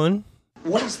 let's move on.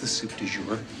 What is the soup du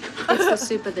jour? It's the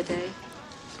soup of the day.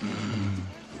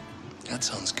 That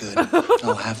sounds good.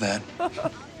 I'll have that.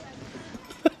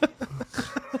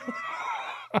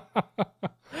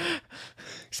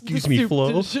 Excuse me,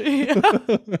 Flo.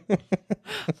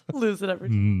 Lose it every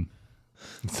time.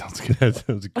 Sounds good. That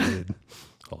sounds good.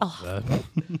 That.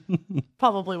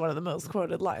 Probably one of the most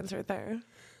quoted lines right there.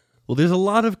 Well, there's a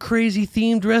lot of crazy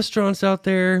themed restaurants out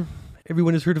there.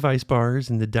 Everyone has heard of ice bars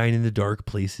and the dine-in-the-dark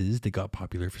places that got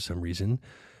popular for some reason.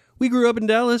 We grew up in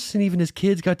Dallas, and even as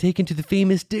kids got taken to the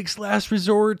famous Dick's Last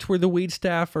Resort, where the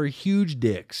waitstaff are huge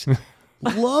dicks.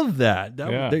 Love that.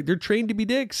 Yeah. They're trained to be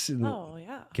dicks. And Oh,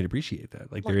 yeah. can appreciate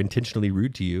that. Like, they're intentionally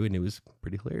rude to you, and it was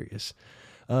pretty hilarious.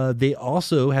 They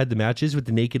also had the matches with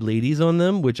the naked ladies on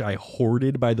them, which I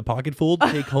hoarded by the pocketful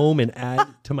to take home and add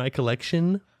to my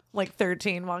collection. Like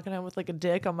 13, walking home with like a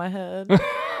dick on my head.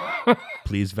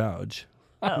 Please vouch.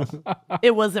 Oh,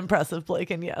 it was impressive,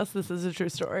 Blake, and yes, this is a true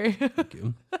story. Thank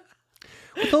you.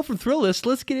 With help from Thrillist,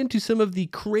 let's get into some of the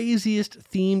craziest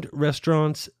themed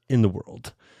restaurants in the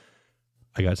world.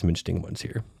 I got some interesting ones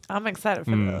here. I'm excited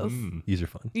for this. These are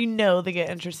fun. You know they get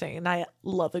interesting, and I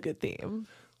love a good theme.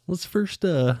 Let's first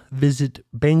visit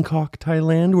Bangkok,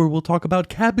 Thailand, where we'll talk about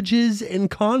cabbages and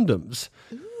condoms.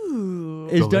 Ooh.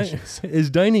 As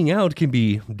dining out can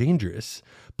be dangerous,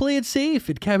 play it safe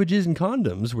at Cabbages and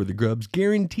Condoms, where the grub's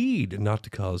guaranteed not to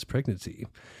cause pregnancy.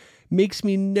 Makes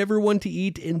me never want to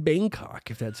eat in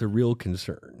Bangkok if that's a real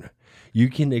concern. You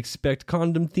can expect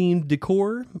condom-themed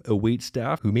decor, a wait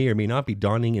staff who may or may not be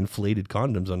donning inflated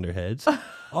condoms on their heads.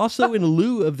 Also, in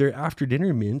lieu of their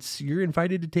after-dinner mints, you're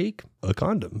invited to take a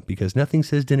condom, because nothing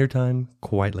says dinner time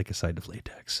quite like a side of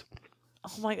latex.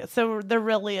 Oh my God. So there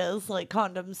really is like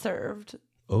condoms served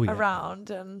around,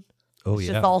 and it's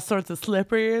just all sorts of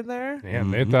slippery in there.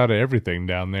 Man, they thought of everything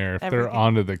down there. If they're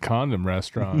onto the condom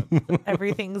restaurant.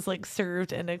 Everything's like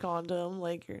served in a condom.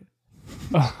 Like you're.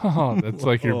 Oh, that's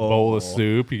like your bowl of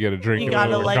soup. You got to drink it. You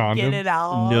gotta over like condom. get it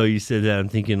out. No, you said that. I'm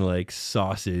thinking like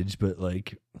sausage, but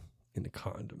like in a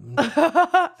condom.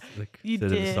 Like, you instead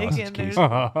of a dig sausage and case.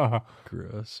 there's.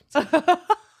 Gross.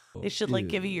 They should like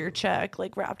give you your check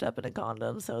like wrapped up in a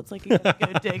condom, so it's like you can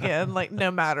go dig in like no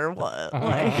matter what.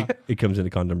 Like It comes in a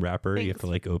condom wrapper. You have to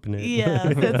like open it. yeah,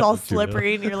 it's all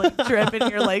slippery and you're like dripping,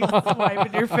 you're like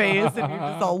swiping your face and you're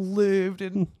just all lubed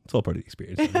and It's all part of the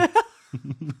experience.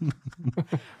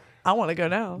 I want to go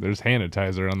now. There's hand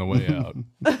sanitizer on the way out.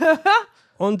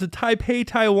 On to Taipei,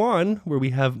 Taiwan, where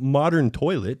we have Modern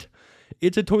Toilet.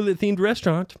 It's a toilet-themed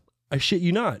restaurant. I shit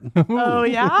you not. Oh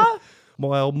yeah.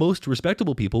 While most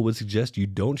respectable people would suggest you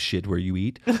don't shit where you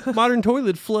eat, Modern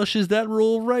Toilet flushes that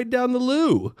rule right down the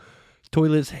loo.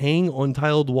 Toilets hang on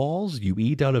tiled walls, you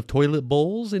eat out of toilet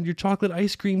bowls, and your chocolate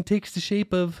ice cream takes the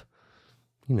shape of,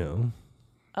 toilet.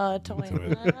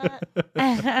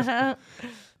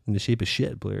 In the shape of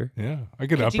shit, Blair. Yeah, I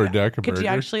could upper deck a burger. Could you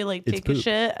actually like It's take a poop.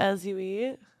 shit as you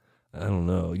eat? I don't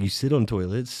know. You sit on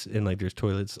toilets, and like there's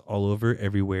toilets all over,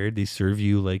 everywhere. They serve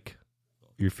you like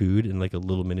your food in like a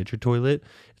little miniature toilet.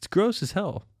 It's gross as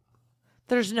hell.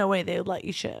 There's no way they would let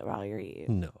you shit while you're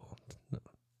eating. No.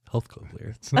 Health code, Blair.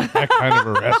 It's not that kind of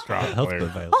a restaurant. Health Blair.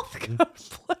 code violation.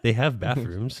 They have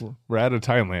bathrooms. We're out of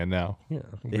Thailand now. Yeah.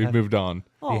 We've moved on.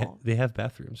 They have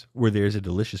bathrooms where there's a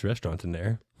delicious restaurant in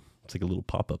there. It's like a little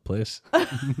pop-up place.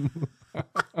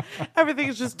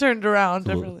 Everything's just turned around It's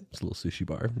a differently. little sushi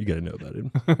bar. You got to know about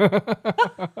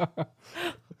it.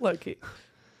 Low-key.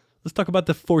 Let's talk about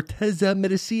the Fortezza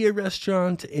Medicia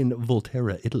restaurant in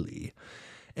Volterra, Italy.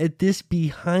 At this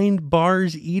behind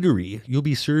bars eatery, you'll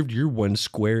be served your 1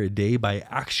 square a day by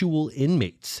actual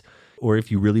inmates. Or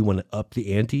if you really want to up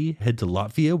the ante, head to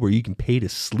Latvia, where you can pay to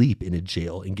sleep in a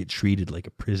jail and get treated like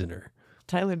a prisoner.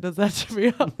 Thailand does that to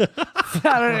me on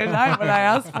Saturday night when I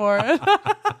asked for it.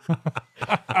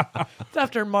 It's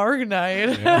after Marg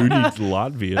night. Yeah. Who needs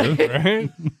Latvia? Right?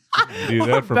 Do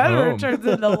that from Better home. turns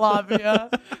into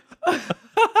Latvia.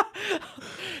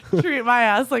 Treat my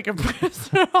ass like a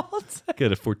prisoner all the time.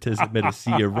 Got a Fortezza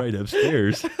Medicia right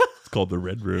upstairs. It's called the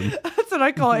Red Room. That's what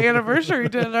I call anniversary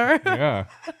dinner. Yeah.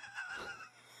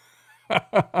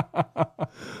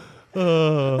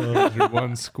 Your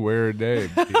 1 square a day,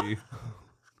 B.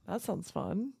 That sounds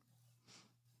fun.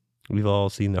 We've all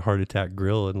seen the Heart Attack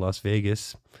Grill in Las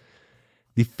Vegas.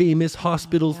 The famous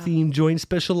hospital-themed joint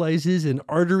specializes in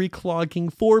artery-clogging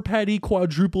 4-patty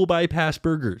quadruple bypass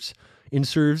burgers and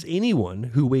serves anyone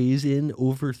who weighs in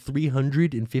over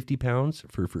 350 pounds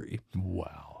for free.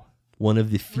 Wow. One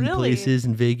of the few Really? places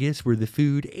in Vegas where the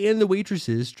food and the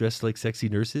waitresses dressed like sexy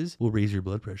nurses will raise your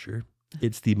blood pressure.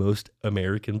 It's the most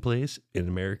American place in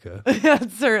America.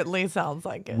 It certainly sounds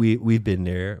like it. We've been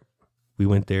there. We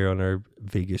went there on our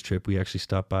Vegas trip. We actually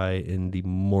stopped by in the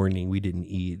morning. We didn't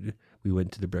eat. We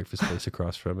went to the breakfast place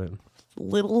across from it.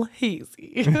 Little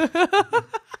hazy.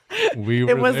 We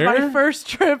were It was there? my first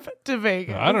trip to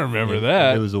Vegas. I don't remember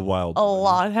that. It was a wild A one.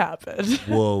 lot happened.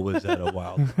 Whoa, was that a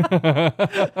wild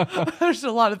There's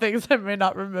a lot of things I may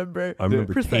not remember. I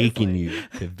remember precisely. taking you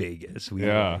to Vegas. We were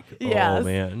Yeah. like, Yes. oh,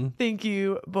 man. Thank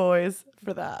you, boys,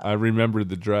 for that. I remember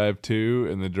the drive to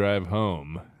and the drive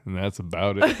home, and that's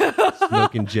about it.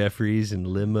 Smoking Jeffries and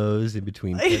limos in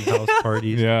between penthouse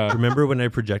parties. Yeah. Remember when I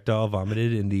projectile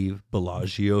vomited in the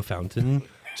Bellagio fountain?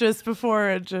 Just before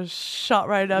it just shot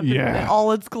right up Yeah. in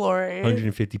all its glory.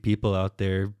 150 people out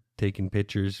there taking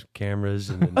pictures, cameras,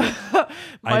 and then,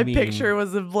 My picture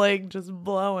was of Blake just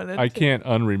blowing it. I can't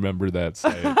unremember that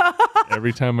sight.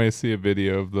 Every time I see a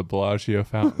video of the Bellagio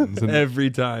fountains, and Every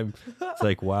time. It's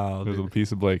like, wow. there's a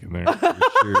piece of Blake in there. For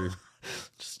sure.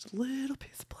 Just a little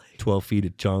piece of plate. 12 feet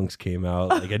of chunks came out.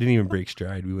 Like, I didn't even break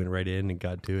stride. We went right in and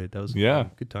got to it. That was Yeah.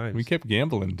 fun. Good times. We kept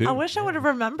gambling, too. I wish I would have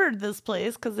remembered this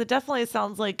place because it definitely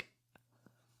sounds like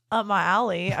up my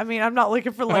alley. I mean, I'm not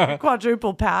looking for like a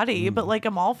quadruple patty, but like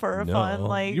I'm all for a No. fun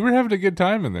like. You were having a good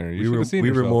time in there. You should have seen we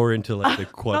were yourself. more into like the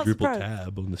quadruple surprised.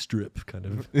 tab on the strip kind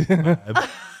of vibe.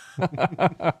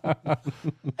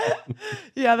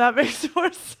 Yeah, that makes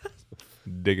more sense.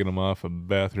 Digging them off of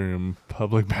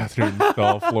public bathroom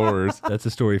stall floors. That's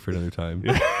a story for another time.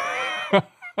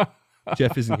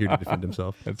 Jeff isn't here to defend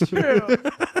himself. That's true.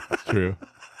 That's true.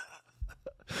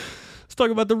 Let's talk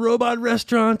about the Robot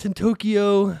Restaurant in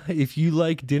Tokyo. If you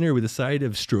like dinner with a side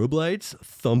of strobe lights,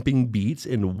 thumping beats,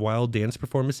 and wild dance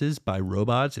performances by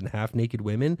robots and half-naked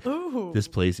women, this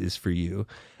place is for you.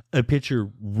 A picture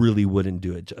really wouldn't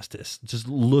do it justice. Just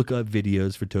look up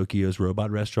videos for Tokyo's Robot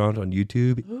Restaurant on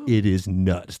YouTube. It is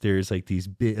nuts. There's like these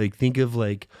big, like think of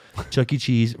like Chuck E.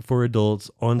 Cheese for adults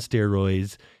on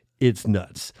steroids. It's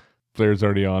nuts. Blair's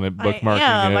already on it, bookmarking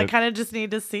I am. it I kind of just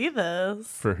need to see this.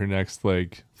 for her next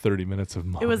like 30 minutes of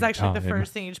It was mommy actually the time.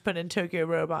 first thing you put in Tokyo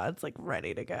Robot. It's like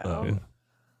ready to go. Oh.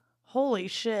 Holy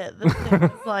shit. This thing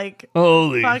is like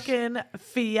Holy fucking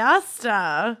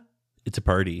fiesta. It's a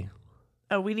party.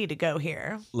 Oh, we need to go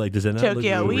here. Like, does that not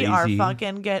Tokyo, look we are crazy?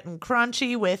 fucking getting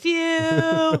crunchy with you.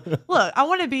 Look, I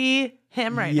want to be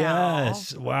him right now.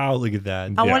 Yes. Wow, look at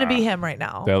that. I want to be him right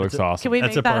now. That looks awesome. Can we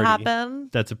That's make a that party. happen?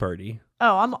 That's a party.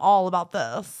 Oh, I'm all about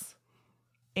this.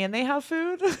 And they have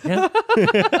food. Yeah.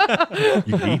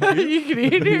 You can eat here? You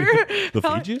can eat here. They'll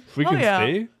feed you? We Oh, can yeah.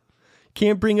 stay.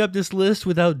 Can't bring up this list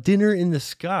without Dinner in the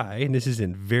Sky, and this is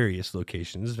in various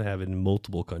locations, have in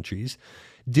multiple countries.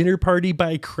 Dinner party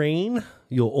by crane.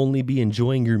 You'll only be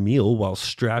enjoying your meal while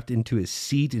strapped into a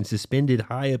seat and suspended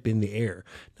high up in the air.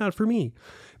 Not for me.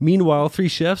 Meanwhile, 3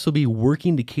 chefs will be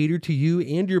working to cater to you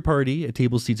and your party. A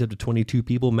table seats up to 22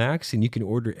 people max, and you can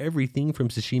order everything from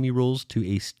sashimi rolls to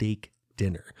a steak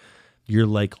dinner. You're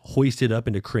like hoisted up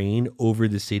in a crane over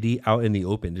the city out in the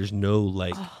open. There's no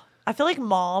like... I feel like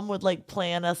mom would like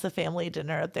plan us a family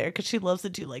dinner up there because she loves to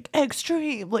do like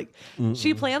extreme. Like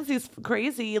she plans these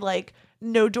crazy like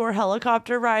no door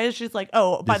helicopter rides. She's like,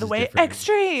 oh, by This the is way, different.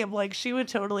 extreme. Like she would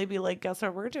totally be like, guess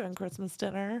what? We're doing Christmas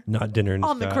dinner Not Dinner in the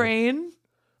on Sky. the crane.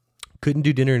 Couldn't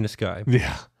do Dinner in the Sky.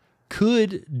 Yeah.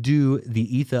 Could do the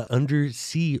Etha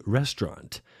Undersea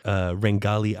Restaurant,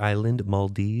 Rangali Island,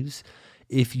 Maldives.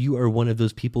 If you are one of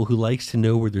those people who likes to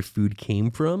know where their food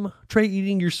came from, try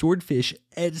eating your swordfish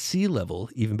at sea level.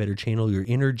 Even better, channel your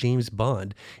inner James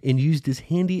Bond and use this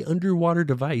handy underwater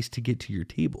device to get to your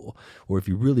table. Or if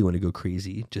you really want to go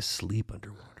crazy, just sleep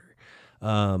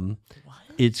underwater.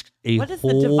 It's a What is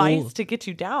whole, the device to get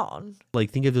you down?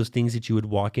 like think of those things that you would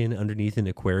walk in underneath an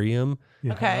aquarium,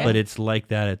 Okay. but it's like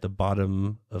that at the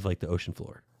bottom of like the ocean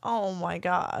floor. Oh my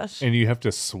gosh. And you have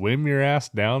to swim your ass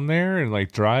down there and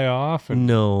like dry off. And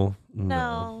No.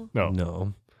 No.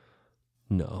 no.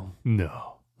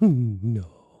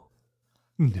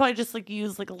 Probably just like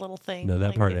use like a little thing. No, that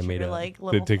like, part get I made your, up. like, They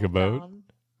little take a thing boat. down.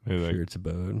 They like Sure, it's a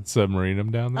boat. submarine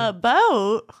them down there. A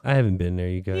boat? I haven't been there,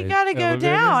 you guys. You gotta go Elevator?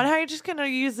 down. How are you just gonna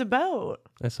use a boat?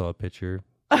 I saw a picture.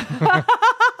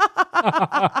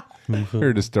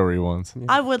 Heard a story once.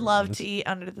 I would love to eat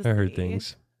under the sea. I heard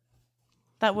things.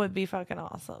 That would be fucking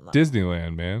awesome. though.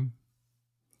 Disneyland, man.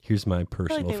 Here's my I feel like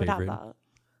personal they would have favorite.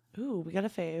 that. Ooh, we got a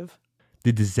fave.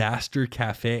 The Disaster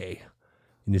Cafe.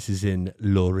 And this is in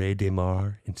Lloret de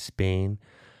Mar in Spain.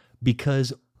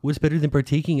 Because what's better than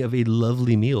partaking of a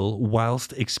lovely meal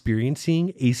whilst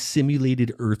experiencing a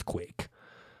simulated earthquake?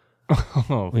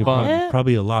 Oh, I mean, fun.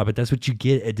 probably a lot, but that's what you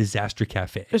get at Disaster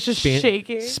Cafe. It's just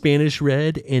shaking. Spanish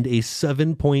red and a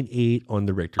 7.8 on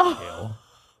the Richter scale.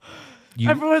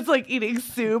 Everyone's like eating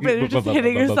soup and you're just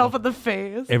hitting yourself in the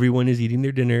face. Everyone is eating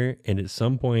their dinner, and at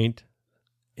some point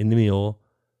in the meal,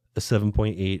 a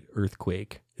 7.8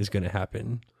 earthquake is going to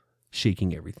happen,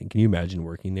 shaking everything. Can you imagine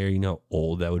working there? You know how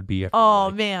old that would be after Oh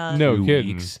like man. No 2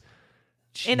 kidding. weeks.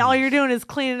 And all you're doing is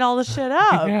cleaning all the shit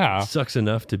up. Yeah. Sucks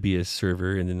enough to be a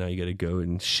server, and then now you got to go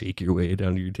and shake your way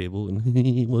down to your table and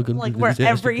welcome Like to the where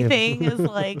Disaster everything Cafe. is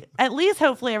like, at least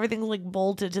hopefully everything's like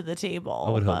bolted to the table.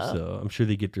 I would hope but- so. I'm sure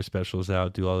they get their specials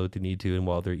out, do all that they need to, and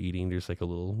while they're eating, there's like a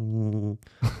little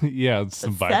Yeah, it's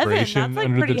some But 7, vibration that's, like,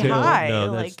 under the pretty table. high.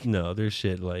 No, that's like- no. There's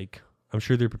shit like I'm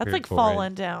sure they're prepared That's like for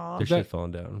falling it. down. There's shit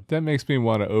falling down. That makes me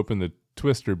want to open the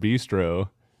Twister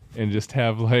Bistro and just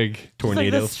have like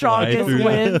tornado the strongest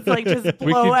winds, like just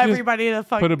blow everybody to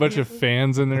fucking put a bunch of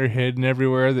fans in their head and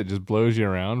everywhere that just blows you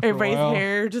around. Everybody's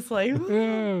hair just like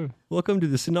Welcome to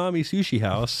the Tsunami Sushi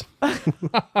House.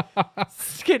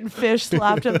 getting fish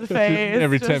slapped in the face.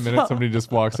 Every 10 minutes, somebody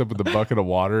just walks up with a bucket of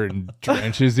water and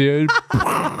drenches you.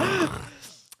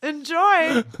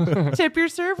 Enjoy. Tip your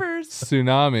servers.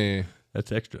 Tsunami.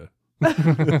 That's extra.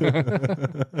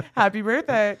 Happy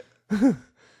birthday.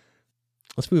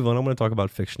 Let's move on. I want to talk about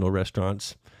fictional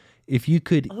restaurants. If you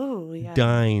could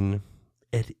dine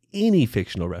at any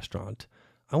fictional restaurant,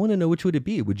 I want to know which would it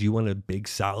be. Would you want a big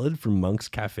salad from Monk's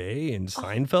Cafe in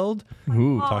Seinfeld?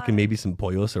 Talking maybe some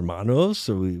pollos hermanos?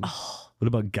 Or what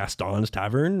about Gaston's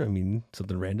Tavern? I mean,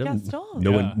 something random.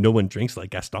 Gaston. No one drinks like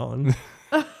Gaston.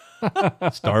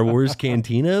 Star Wars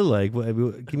Cantina? Like,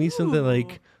 give me something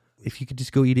like, if you could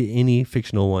just go eat at any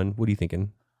fictional one, what are you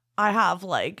thinking? I have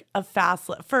like a fast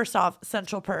first off,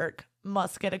 Central Perk.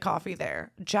 Must get a coffee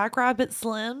there. Jackrabbit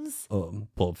Slims.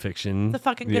 Pulp Fiction. The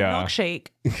fucking good milkshake.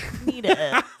 Need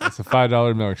it. It's a $5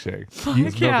 milkshake. It's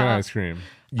milk and ice cream.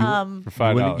 For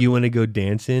 $5. You want to go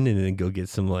dancing and then go get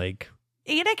some like...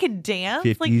 And I can dance.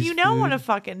 Like, you know, want to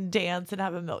fucking dance and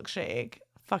have a milkshake.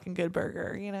 Fucking good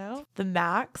burger, you know? The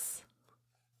Max.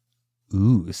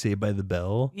 Ooh, Saved by the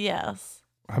Bell. Yes.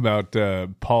 How about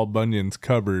Paul Bunyan's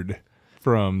Cupboard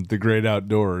from The Great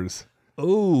Outdoors?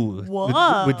 Oh,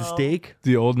 whoa. With the steak?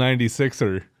 The old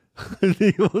 96er.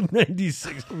 The old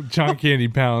 96. John Candy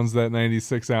pounds that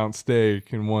 96-ounce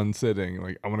steak in one sitting.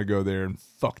 Like, I want to go there and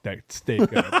fuck that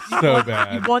steak up so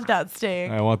bad. You want that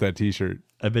steak. I want that t-shirt.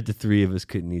 I bet the three of us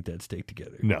couldn't eat that steak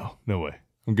together. No way.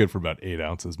 I'm good for about 8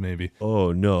 ounces, maybe.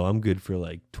 Oh, no. I'm good for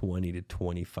like 20 to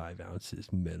 25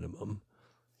 ounces minimum.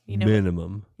 You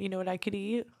know what I could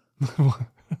eat?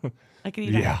 I could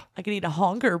eat a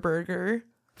honker burger.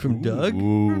 From Doug?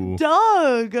 From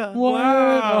Doug.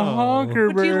 Wow. A honker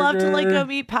burger. Would you love to like go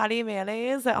meet Patty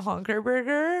Mayonnaise at Honker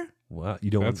Burger? Wow. You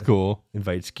don't That's cool.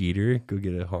 Invite Skeeter, go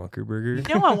get a honker burger. You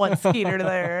know I want Skeeter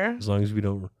there. As long as we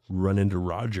don't run into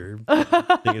Roger, I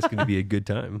think it's going to be a good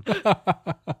time.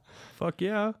 Fuck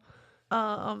yeah.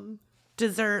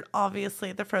 Dessert,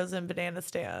 obviously, the frozen banana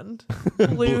stand.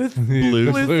 Bluth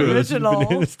frozen original.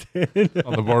 banana stand.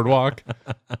 On the boardwalk.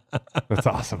 That's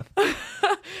awesome.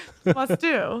 Must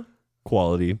do.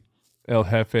 Quality. El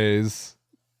Jefe's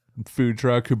food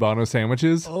truck Cubano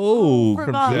sandwiches. Oh,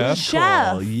 From good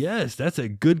Chef. call. Yes, that's a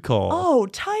good call. Oh,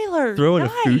 Tyler. Throwing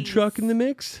nice. a food truck in the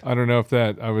mix? I don't know if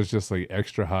I was just like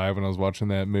extra high when I was watching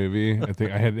that movie. I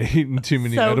think I had eaten too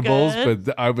many So edibles, good.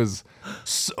 but I was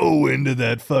so into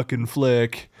that fucking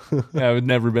flick. I've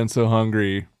never been so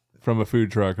hungry from a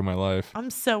food truck in my life. I'm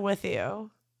so with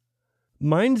you.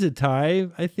 Mine's a tie,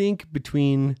 I think,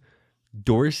 between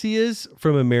Dorcia's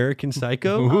from American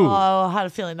Psycho. Ooh. Oh, I had a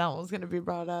feeling that one was going to be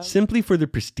brought up. Simply for the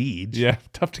prestige. Yeah,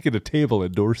 tough to get a table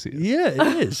at Dorsey's. Yeah,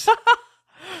 it is.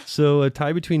 So a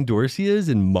tie between Dorcia's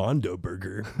and Mondo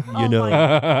Burger. You know,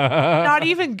 Not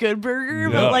even Good Burger,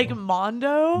 No. but like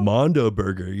Mondo. Mondo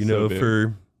Burger, you So know, big.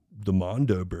 for the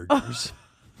Mondo Burgers.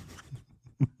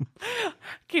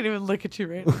 Can't even look at you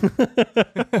right now.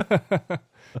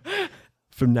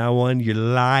 From now on, your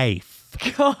life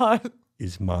God.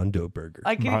 is Mondo Burger.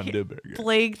 I can Mondo hear Burger.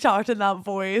 Blake talked in that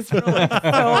voice for like so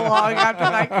long after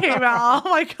that came out. Oh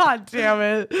my God damn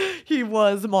it. He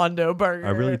was Mondo Burger.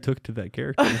 I really took to that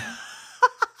character.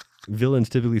 Villains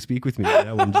typically speak with me.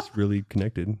 That one just really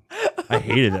connected. I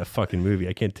hated that fucking movie.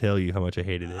 I can't tell you how much I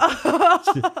hated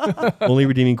it. Only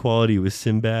redeeming quality was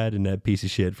Sinbad and that piece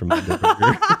of shit from Mondo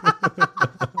Burger.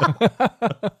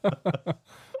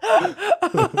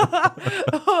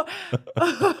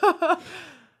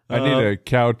 I need a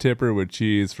cow tipper with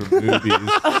cheese from Movies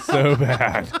so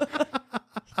bad.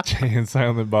 Jay and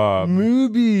Silent Bob.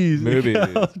 Movies. God,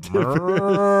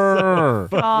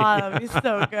 that'd be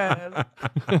so good.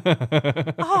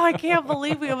 Oh, I can't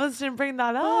believe we almost didn't bring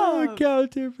that up. Oh, cow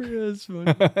tipper is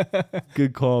funny.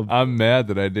 Good call. I'm mad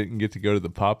that I didn't get to go to the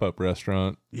pop-up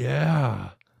restaurant. Yeah.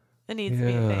 It needs to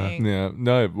be a thing. Yeah,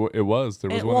 no, it was. There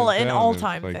was one. An in town.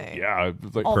 all-time Like, thing. Yeah, it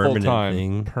was like Permanent full-time,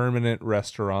 thing. permanent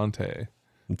restaurante.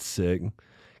 It's sick.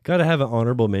 Got to have an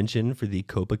honorable mention for the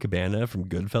Copacabana from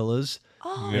Goodfellas.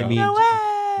 Oh, Yeah. no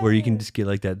way. Where you can just get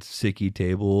like that sicky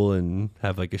table and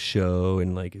have like a show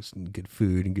and like some good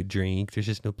food and good drink. There's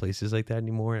just no places like that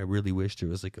anymore. I really wish there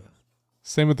was like a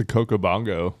Same with the Coco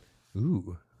Bongo.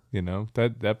 ooh You know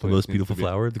that the place most needs beautiful to be-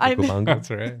 flower, the I Coco know. Bongo.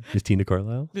 That's right. Is Tina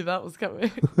Carlisle? Knew that was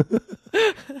coming.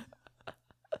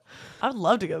 I would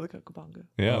love to go to the Coco Bongo.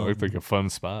 Yeah, it looked like a fun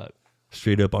spot.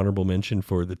 Straight up honorable mention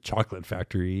for the Chocolate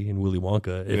Factory in Willy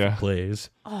Wonka if it plays.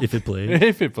 Oh. If it plays.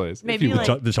 If it plays. Maybe if you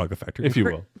like, the Chocolate Factory. If you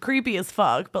will. Creepy as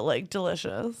fuck, but like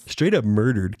delicious. Straight up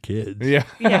murdered kids. Yeah.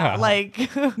 Yeah, like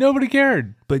nobody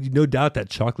cared. But no doubt that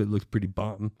chocolate looks pretty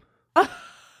bomb.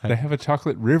 They have a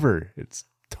chocolate river. It's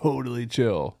totally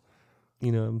chill.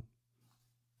 You know,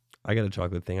 I got a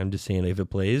chocolate thing. I'm just saying if it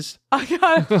plays. I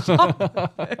got a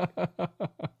chocolate.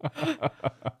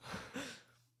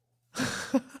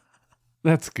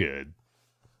 That's good.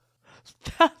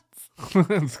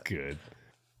 That's good.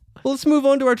 Well, let's move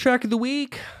on to our track of the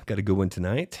week. Got a good one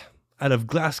tonight. Out of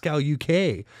Glasgow,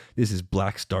 UK, this is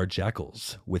Black Star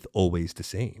Jackals with Always the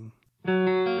Same.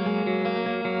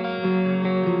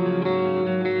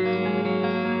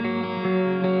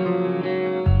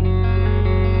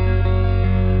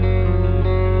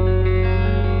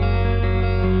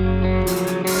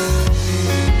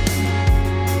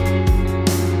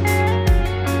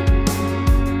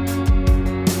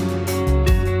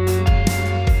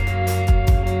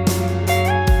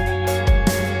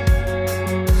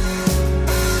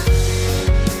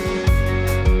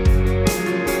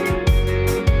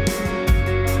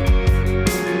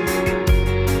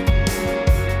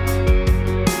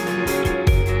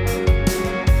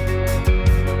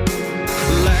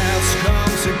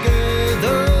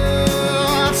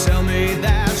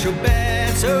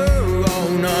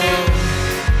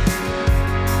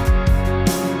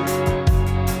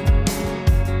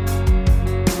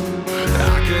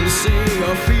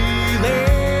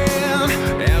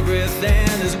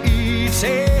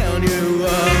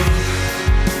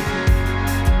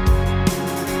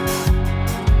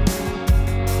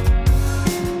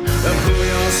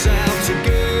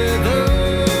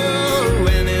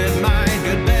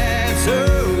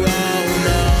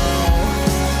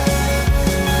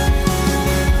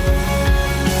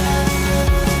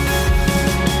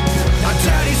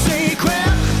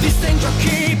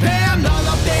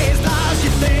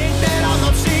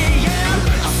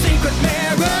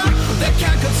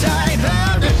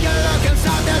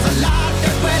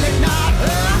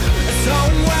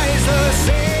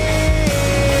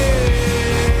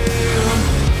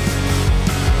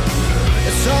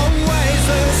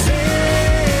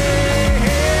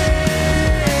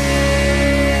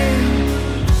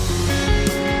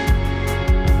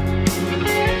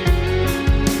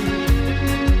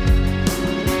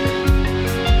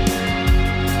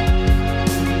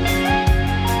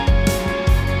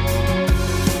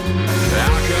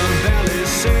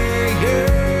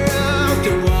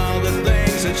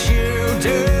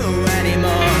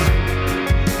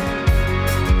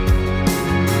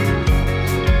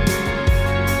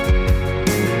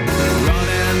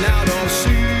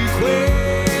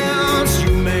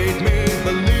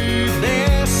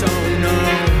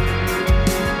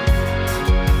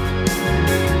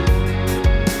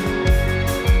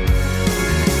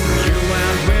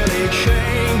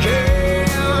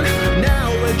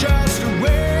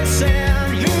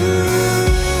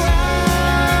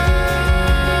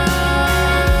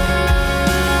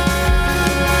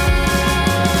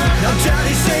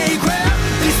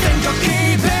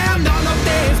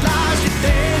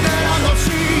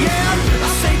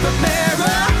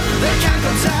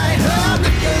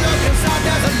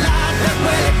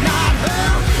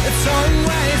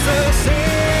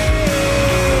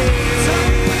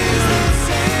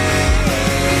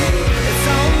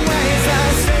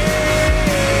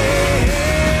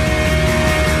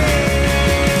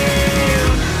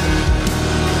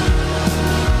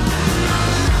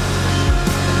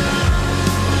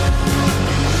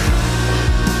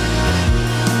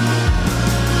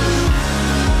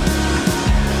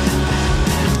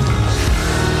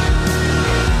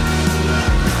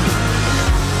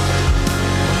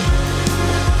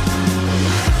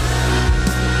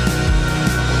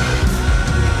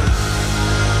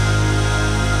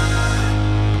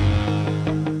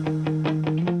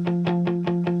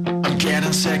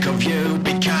 sick of you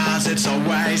because it's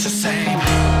always the same.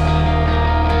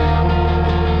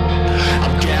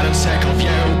 I'm getting sick of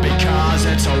you because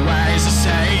it's always the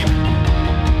same.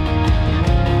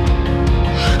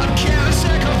 I'm getting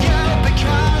sick of you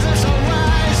because it's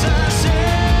always the same.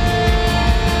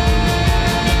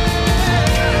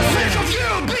 Sick of you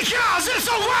because it's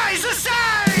always the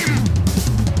same.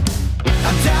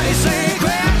 A dirty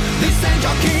secret, these things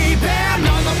you're keeping.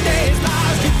 None of these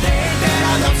lies you think that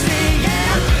I'm not seeing.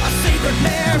 A secret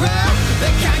mirror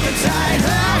that can't contain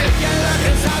her. If you look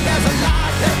inside, there's a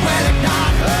light that will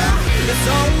ignite her. It's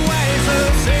always the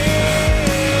same.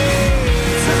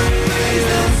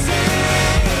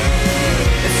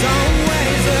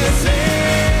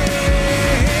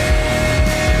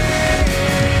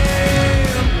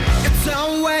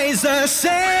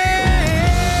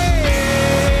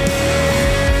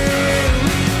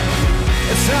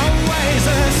 always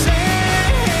the same.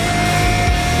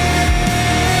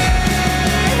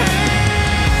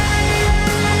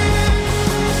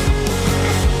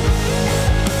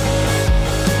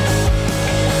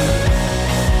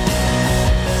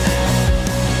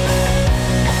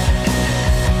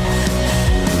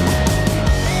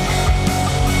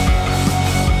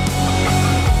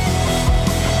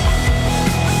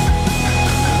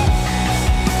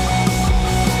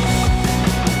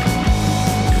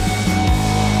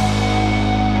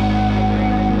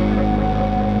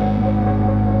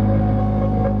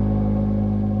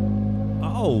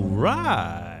 All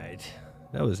right.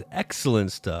 That was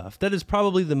excellent stuff. That is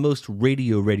probably the most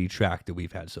radio-ready track that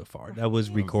we've had so far. That was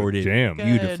recorded jam.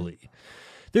 beautifully.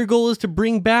 Their goal is to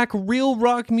bring back real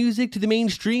rock music to the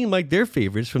mainstream like their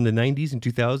favorites from the 90s and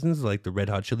 2000s, like the Red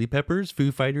Hot Chili Peppers,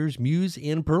 Foo Fighters, Muse,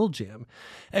 and Pearl Jam.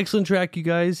 Excellent track, you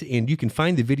guys, and you can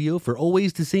find the video for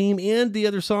Always the Same and the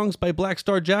other songs by Black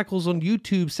Star Jackals on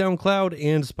YouTube, SoundCloud,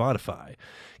 and Spotify.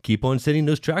 Keep on sending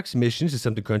those track submissions to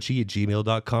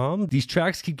somethingcrunchy@gmail.com. These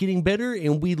tracks keep getting better,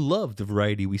 and we love the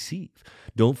variety we see.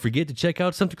 Don't forget to check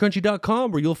out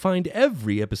somethingcrunchy.com, where you'll find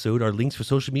every episode, our links for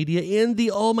social media, and the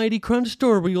almighty Crunch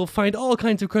Store, where you'll find all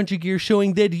kinds of crunchy gear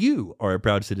showing that you are a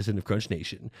proud citizen of Crunch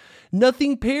Nation.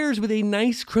 Nothing pairs with a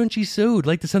nice crunchy sode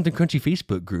like the Something Crunchy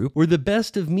Facebook group, where the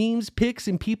best of memes, pics,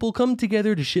 and people come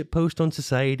together to shitpost on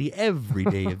society every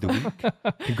day of the week.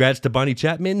 Congrats to Bonnie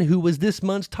Chapman, who was this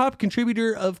month's top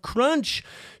contributor of Crunch.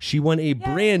 She won a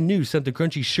brand new Something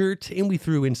Crunchy shirt, and we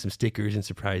threw in some stickers and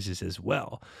surprises as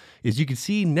well. As you can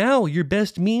see, now your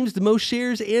best memes, the most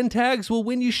shares and tags will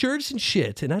win you shirts and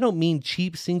shit. And I don't mean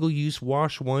cheap, single-use,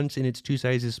 wash once and it's 2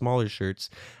 sizes smaller shirts.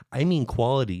 I mean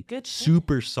quality, Good shit.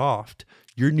 super soft,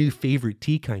 your new favorite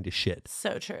tea kind of shit.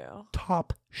 So true.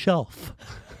 Top shelf.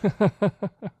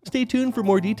 Stay tuned for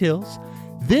more details.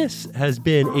 This has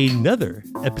been another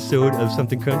episode of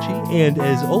Something Crunchy. And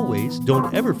as always,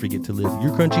 don't ever forget to live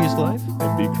your crunchiest life.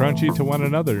 And be crunchy to one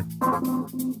another.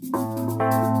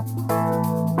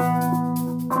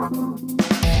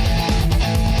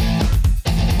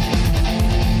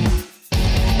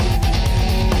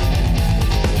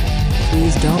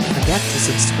 Please don't forget to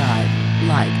subscribe,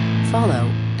 like,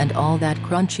 follow, and all that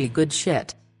crunchy good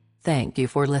shit. Thank you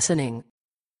for listening.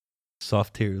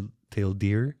 Soft-tailed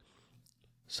deer.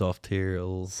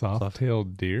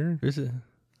 Soft-tailed deer? Is it?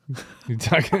 You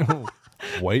talking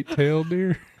white-tailed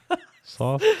deer?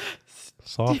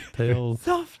 Soft-tailed.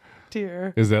 Soft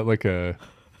deer. Is that like a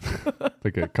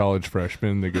college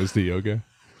freshman that goes to yoga?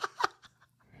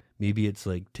 Maybe it's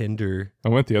like Tinder. I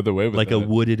went the other way with like that. a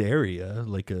wooded area,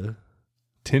 like a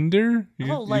Tinder.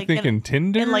 You like thinking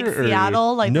Tinder in like or-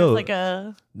 Seattle? Like No. there's like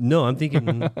a No, I'm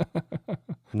thinking.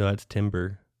 No, that's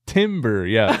timber. Timber?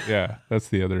 Yeah, that's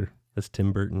the other. That's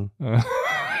Tim Burton. You're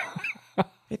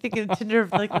thinking Tinder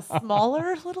of like a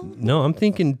smaller little. No, I'm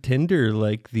thinking Tinder,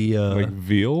 like the like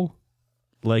veal,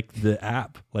 like the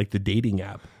app, like the dating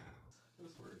app.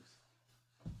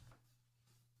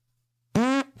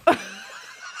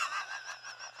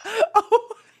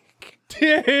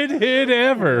 Did it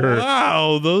ever?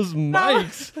 Wow, those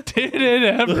mics. Did it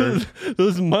ever?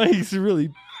 Those mics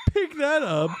really pick that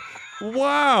up.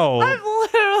 Wow. I'm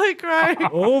literally crying.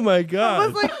 Oh my God.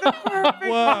 That was like the perfect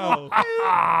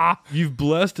Wow. You've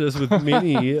blessed us with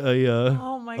many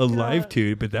Oh my a live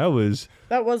tune, but that was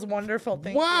That was wonderful.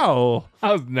 Thank wow.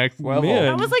 That was next level. Man.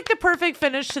 That was like the perfect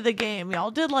finish to the game.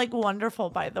 Y'all did like wonderful,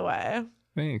 by the way.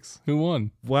 Thanks. Who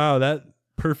won? Wow, that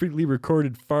perfectly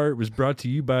recorded fart was brought to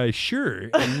you by Shure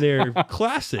and their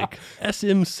classic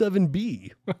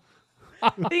SM7B.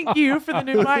 Thank you for the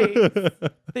new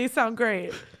mics. They sound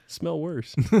great. Smell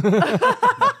worse. Tyler's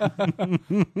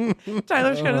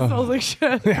kind of smells like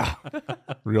shit. Yeah.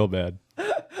 Real bad.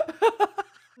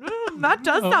 That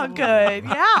does sound good.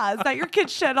 Yeah. Is that your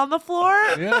kid's shit on the floor?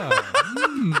 Yeah.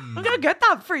 I'm going to get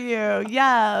that for you.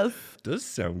 Yes. Does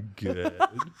sound good.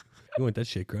 You want that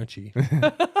shit crunchy.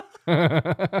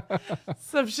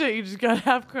 Some shit you just got to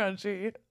have crunchy.